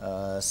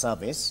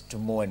service to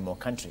more and more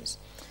countries.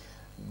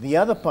 The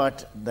other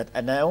part that,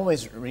 and I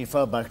always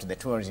refer back to the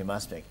tourism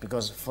aspect,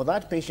 because for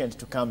that patient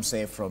to come,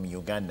 say, from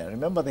Uganda,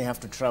 remember they have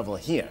to travel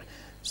here.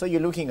 So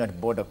you're looking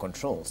at border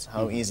controls.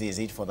 How easy is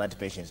it for that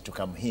patient to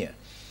come here?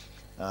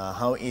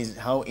 How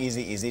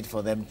easy is it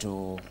for them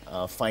to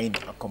find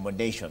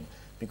accommodation?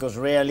 Because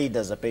rarely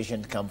does a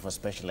patient come for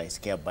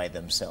specialized care by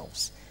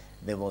themselves.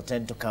 They will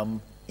tend to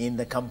come in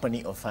the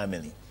company of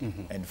family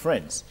and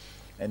friends.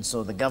 And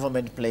so the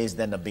government plays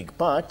then a big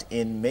part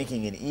in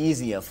making it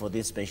easier for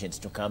these patients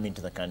to come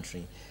into the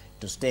country,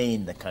 to stay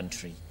in the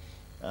country,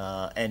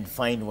 and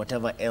find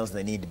whatever else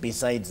they need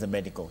besides the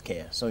medical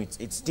care. So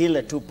it's still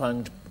a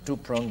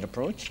two-pronged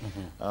approach,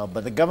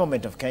 but the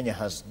government of Kenya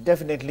has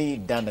definitely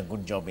done a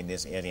good job in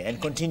this area and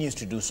continues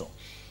to do so.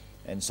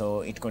 And so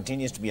it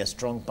continues to be a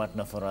strong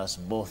partner for us,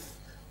 both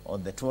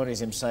on the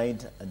tourism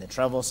side and the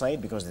travel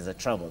side, because there's a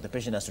travel. The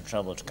patient has to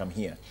travel to come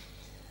here.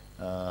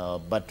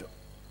 But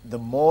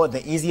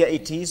the easier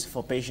it is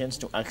for patients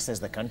to access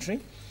the country,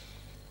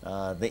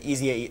 the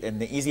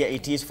easier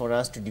it is for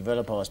us to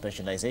develop our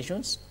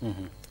specializations,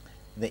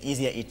 the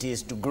easier it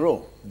is to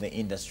grow the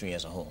industry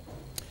as a whole.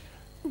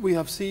 We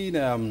have seen,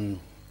 a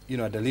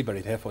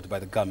deliberate effort by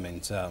the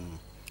government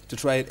to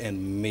try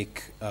and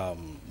make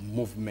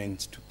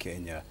movement to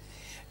Kenya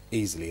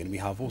easily, and we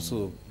have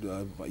also,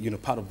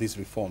 part of these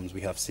reforms,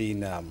 we have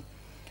seen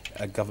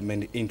a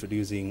government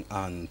introducing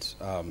an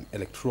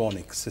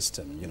electronic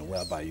system,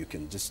 whereby you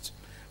can just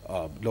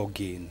log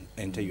in,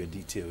 enter your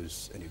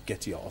details, and you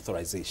get your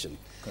authorization.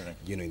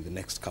 Correct. In the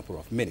next couple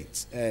of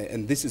minutes.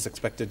 And this is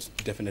expected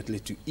definitely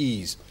to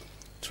ease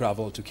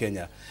travel to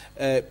Kenya.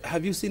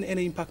 Have you seen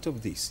any impact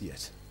of this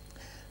yet?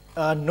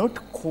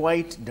 Not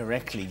quite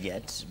directly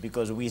yet,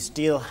 because we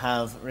still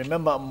have,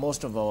 remember,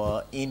 most of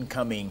our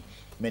incoming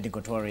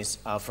medical tourists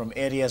are from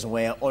areas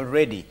where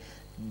already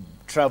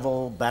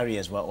travel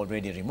barriers were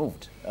already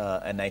removed.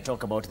 And I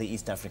talk about the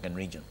East African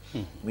region,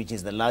 which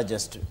is the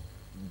largest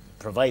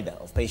provider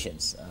of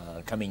patients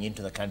coming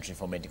into the country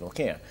for medical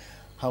care.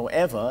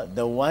 However,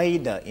 the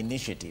wider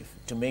initiative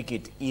to make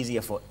it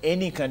easier for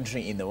any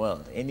country in the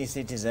world, any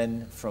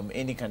citizen from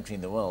any country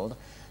in the world,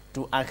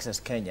 to access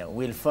Kenya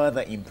will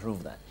further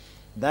improve that.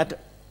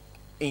 That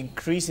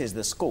increases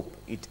the scope.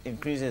 It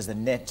increases the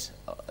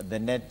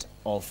net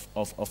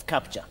of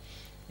capture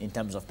in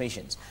terms of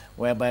patients,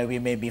 whereby we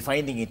may be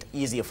finding it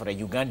easier for a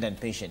Ugandan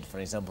patient, for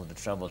example, to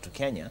travel to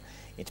Kenya.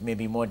 It may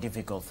be more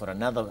difficult for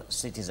another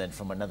citizen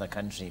from another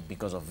country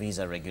because of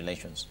visa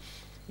regulations.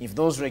 If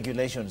those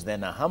regulations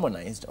then are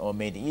harmonized or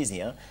made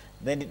easier,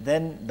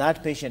 then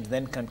that patient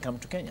then can come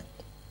to Kenya.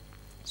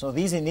 So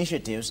these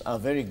initiatives are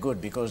very good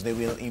because they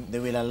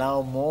will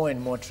allow more and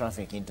more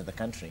traffic into the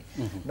country,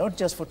 not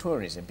just for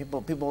tourism.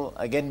 People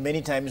again,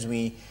 many times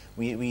we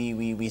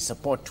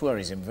support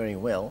tourism very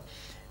well,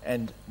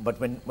 but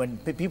when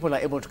people are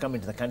able to come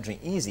into the country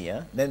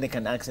easier, then they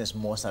can access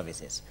more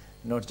services,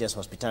 not just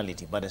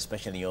hospitality, but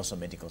especially also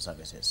medical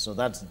services. So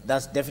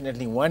that's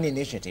definitely one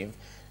initiative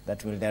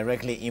that will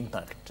directly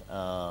impact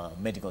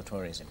medical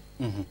tourism.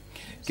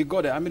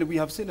 Kegode, I mean, we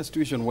have seen a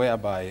situation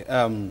whereby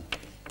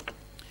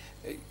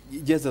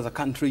just as a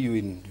country, you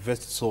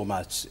invest so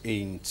much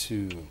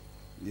into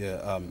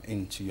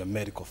your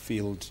medical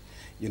field.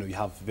 You know, you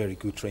have very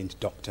good trained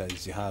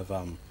doctors. You have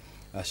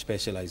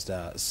specialized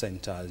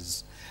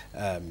centers,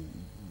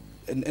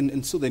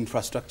 and so the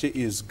infrastructure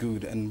is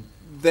good. And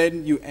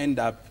then you end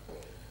up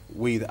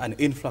with an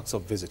influx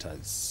of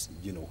visitors,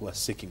 you know, who are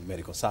seeking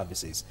medical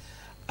services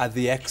at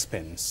the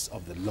expense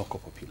of the local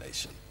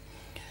population.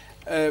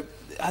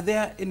 Are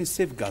there any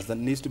safeguards that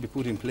needs to be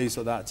put in place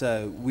so that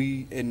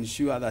we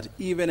ensure that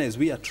even as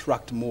we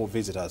attract more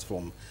visitors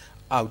from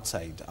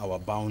outside our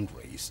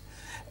boundaries,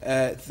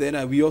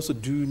 then we also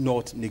do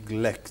not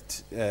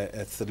neglect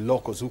the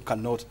locals who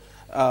cannot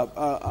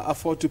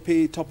afford to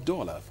pay top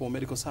dollar for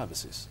medical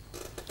services?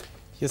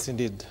 Yes,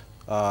 indeed.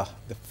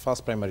 The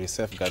first primary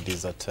safeguard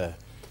is that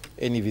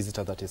any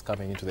visitor that is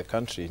coming into the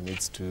country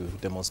needs to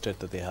demonstrate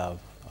that they have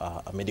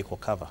a medical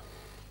cover.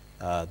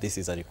 This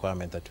is a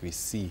requirement that we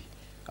see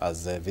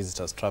as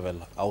visitors travel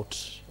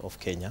out of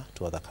Kenya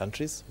to other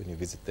countries. When you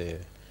visit the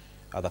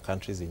other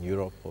countries in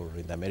Europe or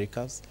in the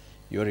Americas,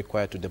 you're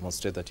required to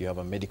demonstrate that you have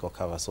a medical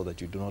cover so that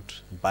you do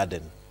not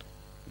burden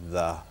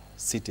the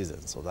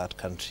citizens of that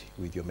country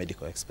with your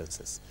medical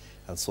expenses.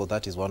 And so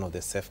that is one of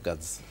the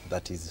safeguards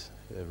that is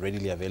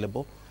readily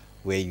available,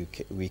 where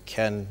we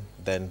can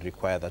then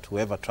require that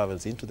whoever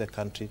travels into the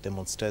country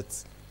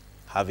demonstrates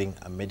having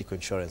a medical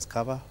insurance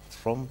cover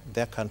from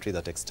their country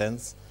that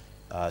extends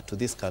to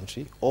this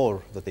country,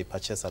 or that they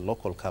purchase a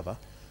local cover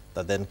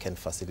that then can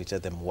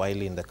facilitate them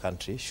while in the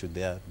country should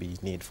there be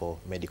need for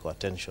medical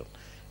attention.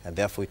 And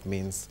therefore it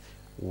means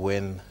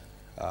when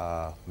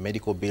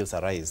medical bills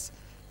arise,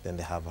 then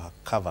they have a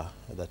cover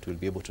that will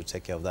be able to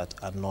take care of that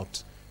and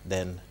not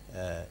then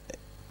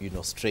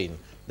strain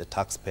the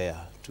taxpayer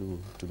to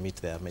meet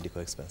their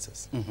medical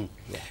expenses.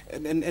 Yeah.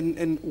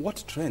 And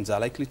what trends are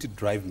likely to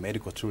drive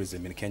medical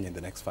tourism in Kenya in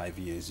the next 5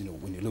 years, you know,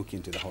 when you look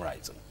into the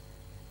horizon?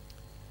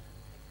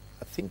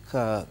 I think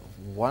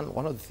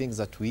one of the things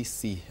that we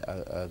see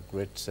a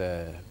great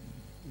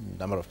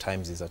number of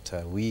times is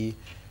that we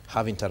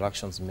have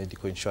interactions with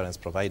medical insurance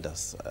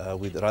providers,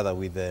 with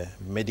the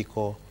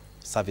medical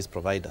service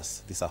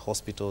providers. These are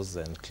hospitals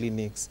and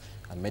clinics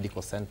and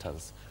medical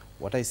centers.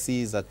 What I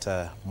see is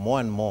that more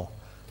and more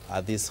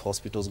are these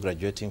hospitals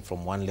graduating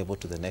from one level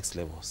to the next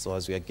level. So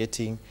as we are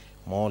getting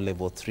more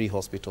level 3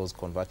 hospitals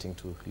converting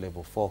to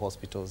level 4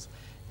 hospitals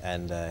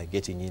and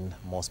getting in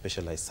more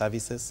specialized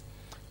services,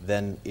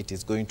 then it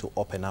is going to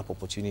open up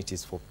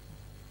opportunities for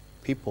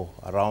people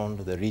around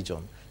the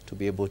region to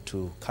be able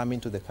to come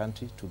into the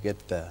country to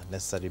get the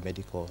necessary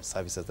medical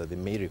services that they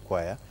may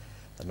require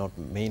that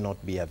may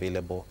not be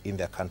available in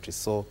their country.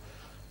 So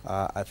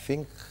I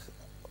think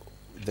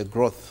the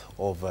growth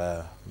of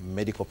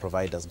medical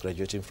providers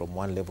graduating from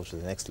one level to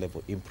the next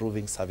level,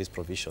 improving service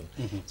provision,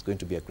 is going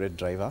to be a great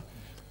driver.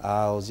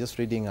 I was just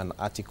reading an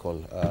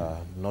article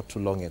not too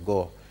long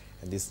ago,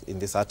 and in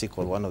this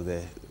article, one of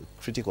the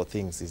critical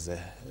things is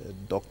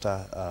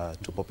doctor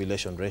to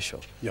population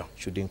ratio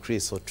should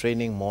increase. So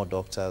training more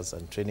doctors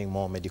and training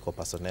more medical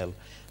personnel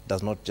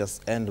does not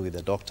just end with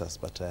the doctors,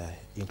 but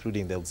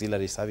including the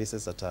auxiliary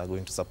services that are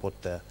going to support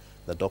the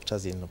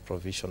doctors in the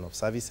provision of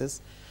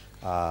services.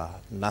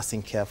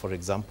 Nursing care, for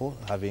example,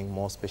 having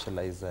more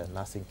specialized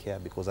nursing care,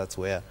 because that's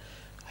where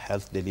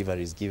health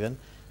delivery is given.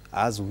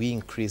 As we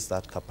increase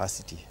that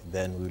capacity,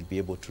 then we'll be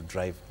able to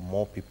drive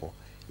more people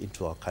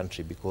into our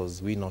country,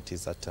 because we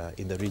notice that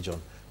in the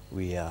region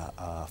we are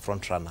a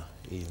front runner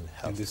in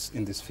health.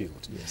 In this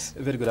field. Yes.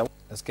 Very good.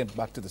 Let's get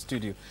back to the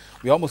studio.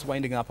 We're almost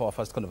winding up our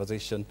first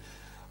conversation.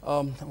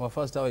 Our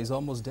first hour is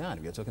almost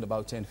done. We are talking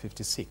about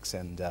 10:56,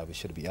 and we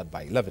should be out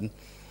by 11.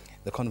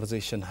 The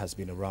conversation has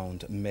been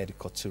around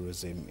medical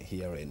tourism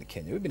here in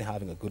Kenya. We've been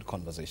having a good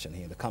conversation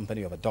here in the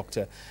company of a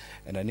doctor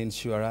and an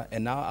insurer.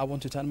 And now I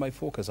want to turn my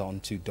focus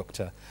on to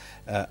Dr.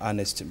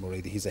 Ernest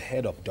Murithi. He's the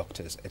head of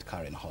doctors at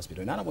Karen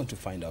Hospital. And I want to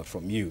find out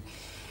from you.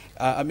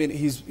 I mean,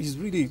 he's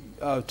really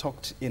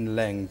talked in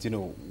length, you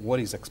know, what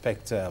is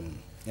expected,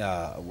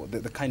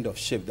 the kind of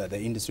shift that the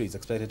industry is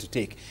expected to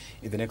take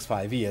in the next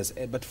 5 years.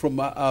 But from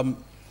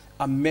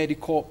a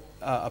medical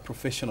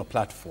professional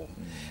platform,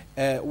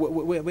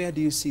 where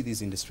do you see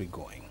this industry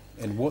going,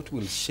 and what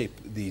will shape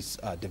this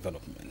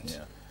development?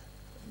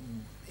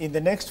 Yeah. In the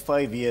next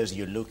 5 years,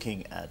 you're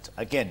looking at,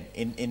 again,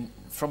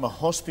 from a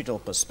hospital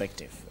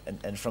perspective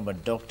and from a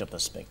doctor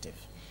perspective,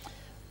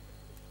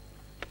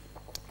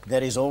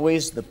 there is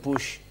always the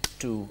push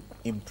to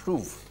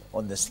improve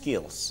on the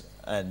skills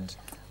and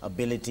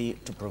ability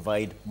to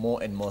provide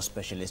more and more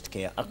specialist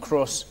care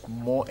across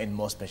more and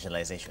more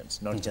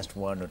specializations, not just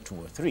one or two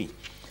or three.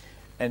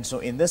 And so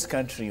in this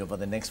country over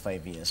the next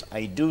 5 years,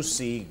 I do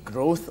see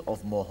growth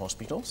of more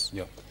hospitals.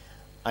 Yeah.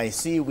 I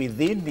see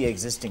within the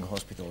existing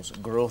hospitals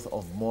growth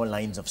of more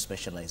lines of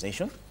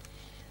specialization.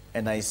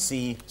 And I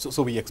see...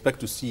 So we expect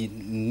to see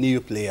new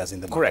players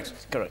in the market?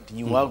 Correct.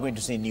 You are going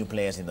to see new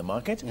players in the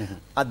market.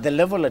 At the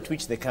level at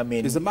which they come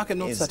in... Is the market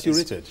not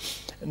saturated?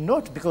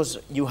 Not, because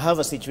you have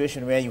a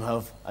situation where you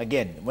have,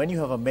 again, when you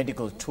have a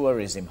medical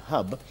tourism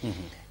hub,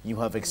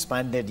 you have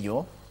expanded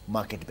your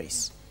market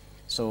base.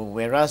 So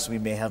whereas we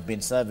may have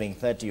been serving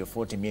 30 or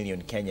 40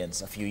 million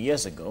Kenyans a few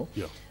years ago,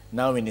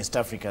 now in East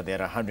Africa there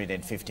are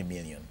 150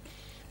 million.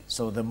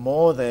 So the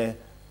more the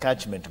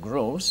catchment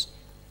grows,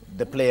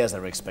 the players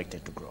are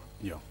expected to grow.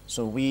 Yeah.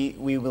 So we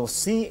will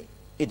see,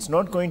 it's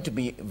not going to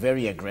be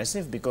very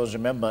aggressive, because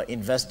remember,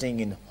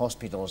 investing in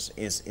hospitals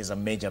is a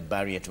major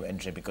barrier to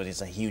entry because it's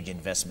a huge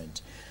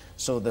investment.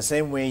 So the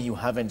same way you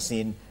haven't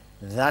seen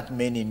that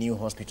many new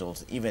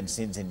hospitals even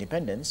since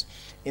independence,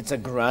 it's a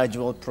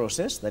gradual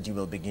process that you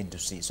will begin to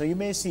see. So you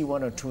may see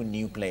 1 or 2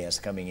 new players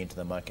coming into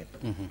the market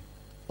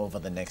over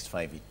the next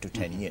 5 to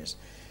 10 years.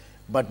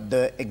 But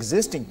the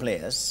existing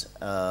players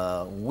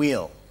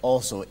will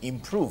also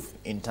improve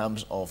in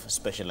terms of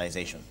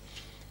specialization,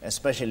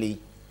 especially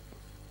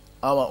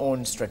our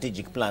own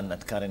strategic plan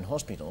at Karen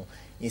Hospital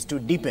is to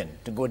deepen,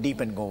 to go deep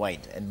and go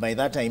wide. And by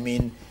that I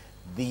mean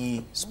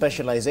the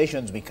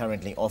specializations we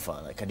currently offer,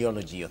 like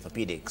cardiology,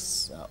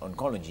 orthopedics,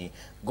 oncology,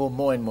 go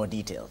more and more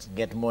detailed,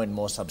 get more and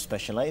more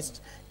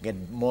subspecialized,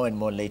 get more and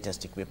more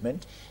latest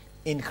equipment,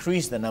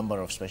 increase the number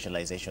of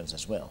specializations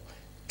as well,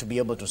 to be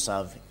able to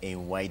serve a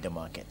wider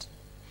market.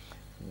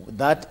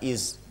 That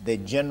is the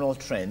general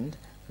trend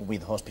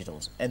with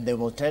hospitals, and they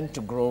will tend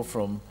to grow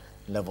from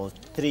level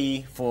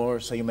 3, 4.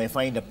 So you may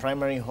find a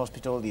primary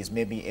hospital is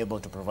maybe able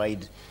to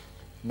provide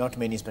not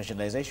many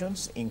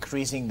specializations,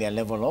 increasing their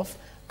level of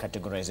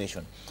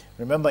categorization.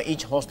 Remember,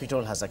 each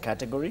hospital has a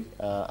category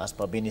as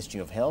per Ministry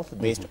of Health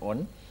based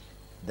on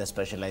the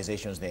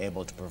specializations they're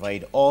able to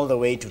provide, all the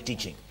way to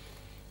teaching.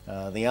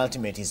 The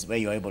ultimate is where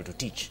you're able to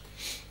teach.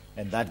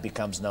 And that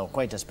becomes now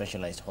quite a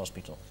specialized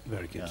hospital.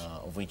 Very good.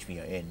 Of which we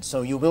are in.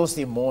 So you will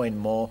see more and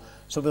more.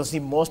 So we'll see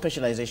more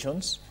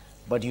specializations,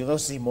 but you will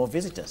see more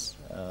visitors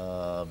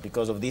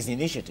because of these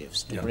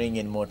initiatives to bring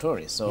in more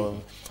tourists.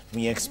 So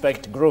we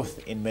expect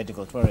growth in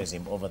medical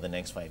tourism over the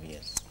next 5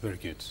 years. Very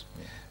good.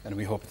 And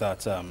we hope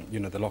that you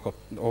know, the local,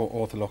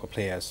 all the local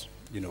players,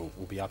 you know,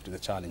 will be up to the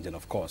challenge, and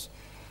of course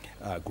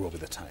grow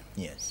with the time.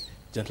 Yes.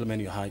 Gentlemen,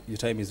 your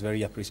time is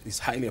is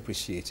highly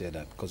appreciated,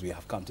 because we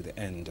have come to the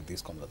end of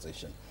this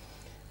conversation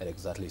at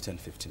exactly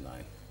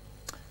 10:59.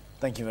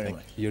 Thank you very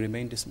much. You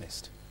remain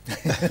dismissed.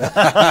 Thank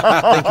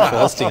you for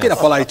hosting us. In a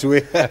polite way.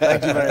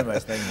 Thank you very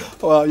much. Thank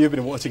you. Well, you've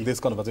been watching this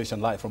conversation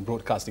live from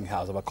Broadcasting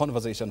House. Our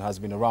conversation has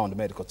been around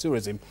medical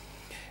tourism,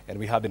 and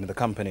we have been in the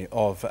company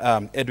of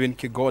Edwin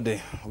Kegode,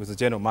 who is the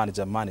General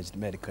Manager, Managed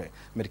Medicare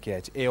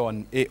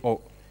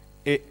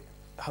at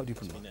how do you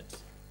pronounce it?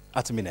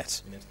 At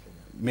Minet.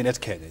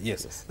 Minet Kenya,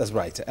 yes, that's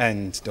right.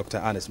 And Dr.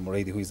 Ernest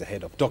Moredi, who is the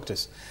head of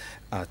doctors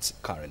at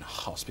Karen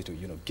Hospital,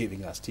 you know,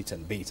 giving us teeth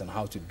and bait on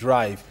how to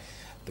drive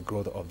the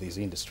growth of this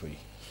industry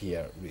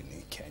here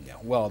in Kenya.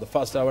 Well, the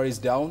first hour is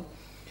down.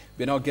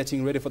 We're now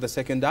getting ready for the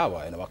second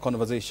hour, and our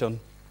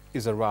conversation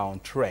is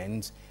around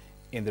trends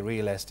in the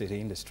real estate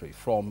industry,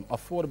 from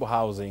affordable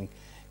housing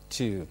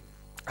to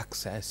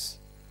access.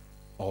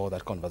 All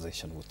that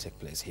conversation will take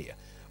place here.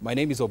 My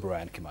name is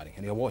Obrien,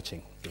 and you're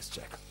watching This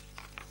Check.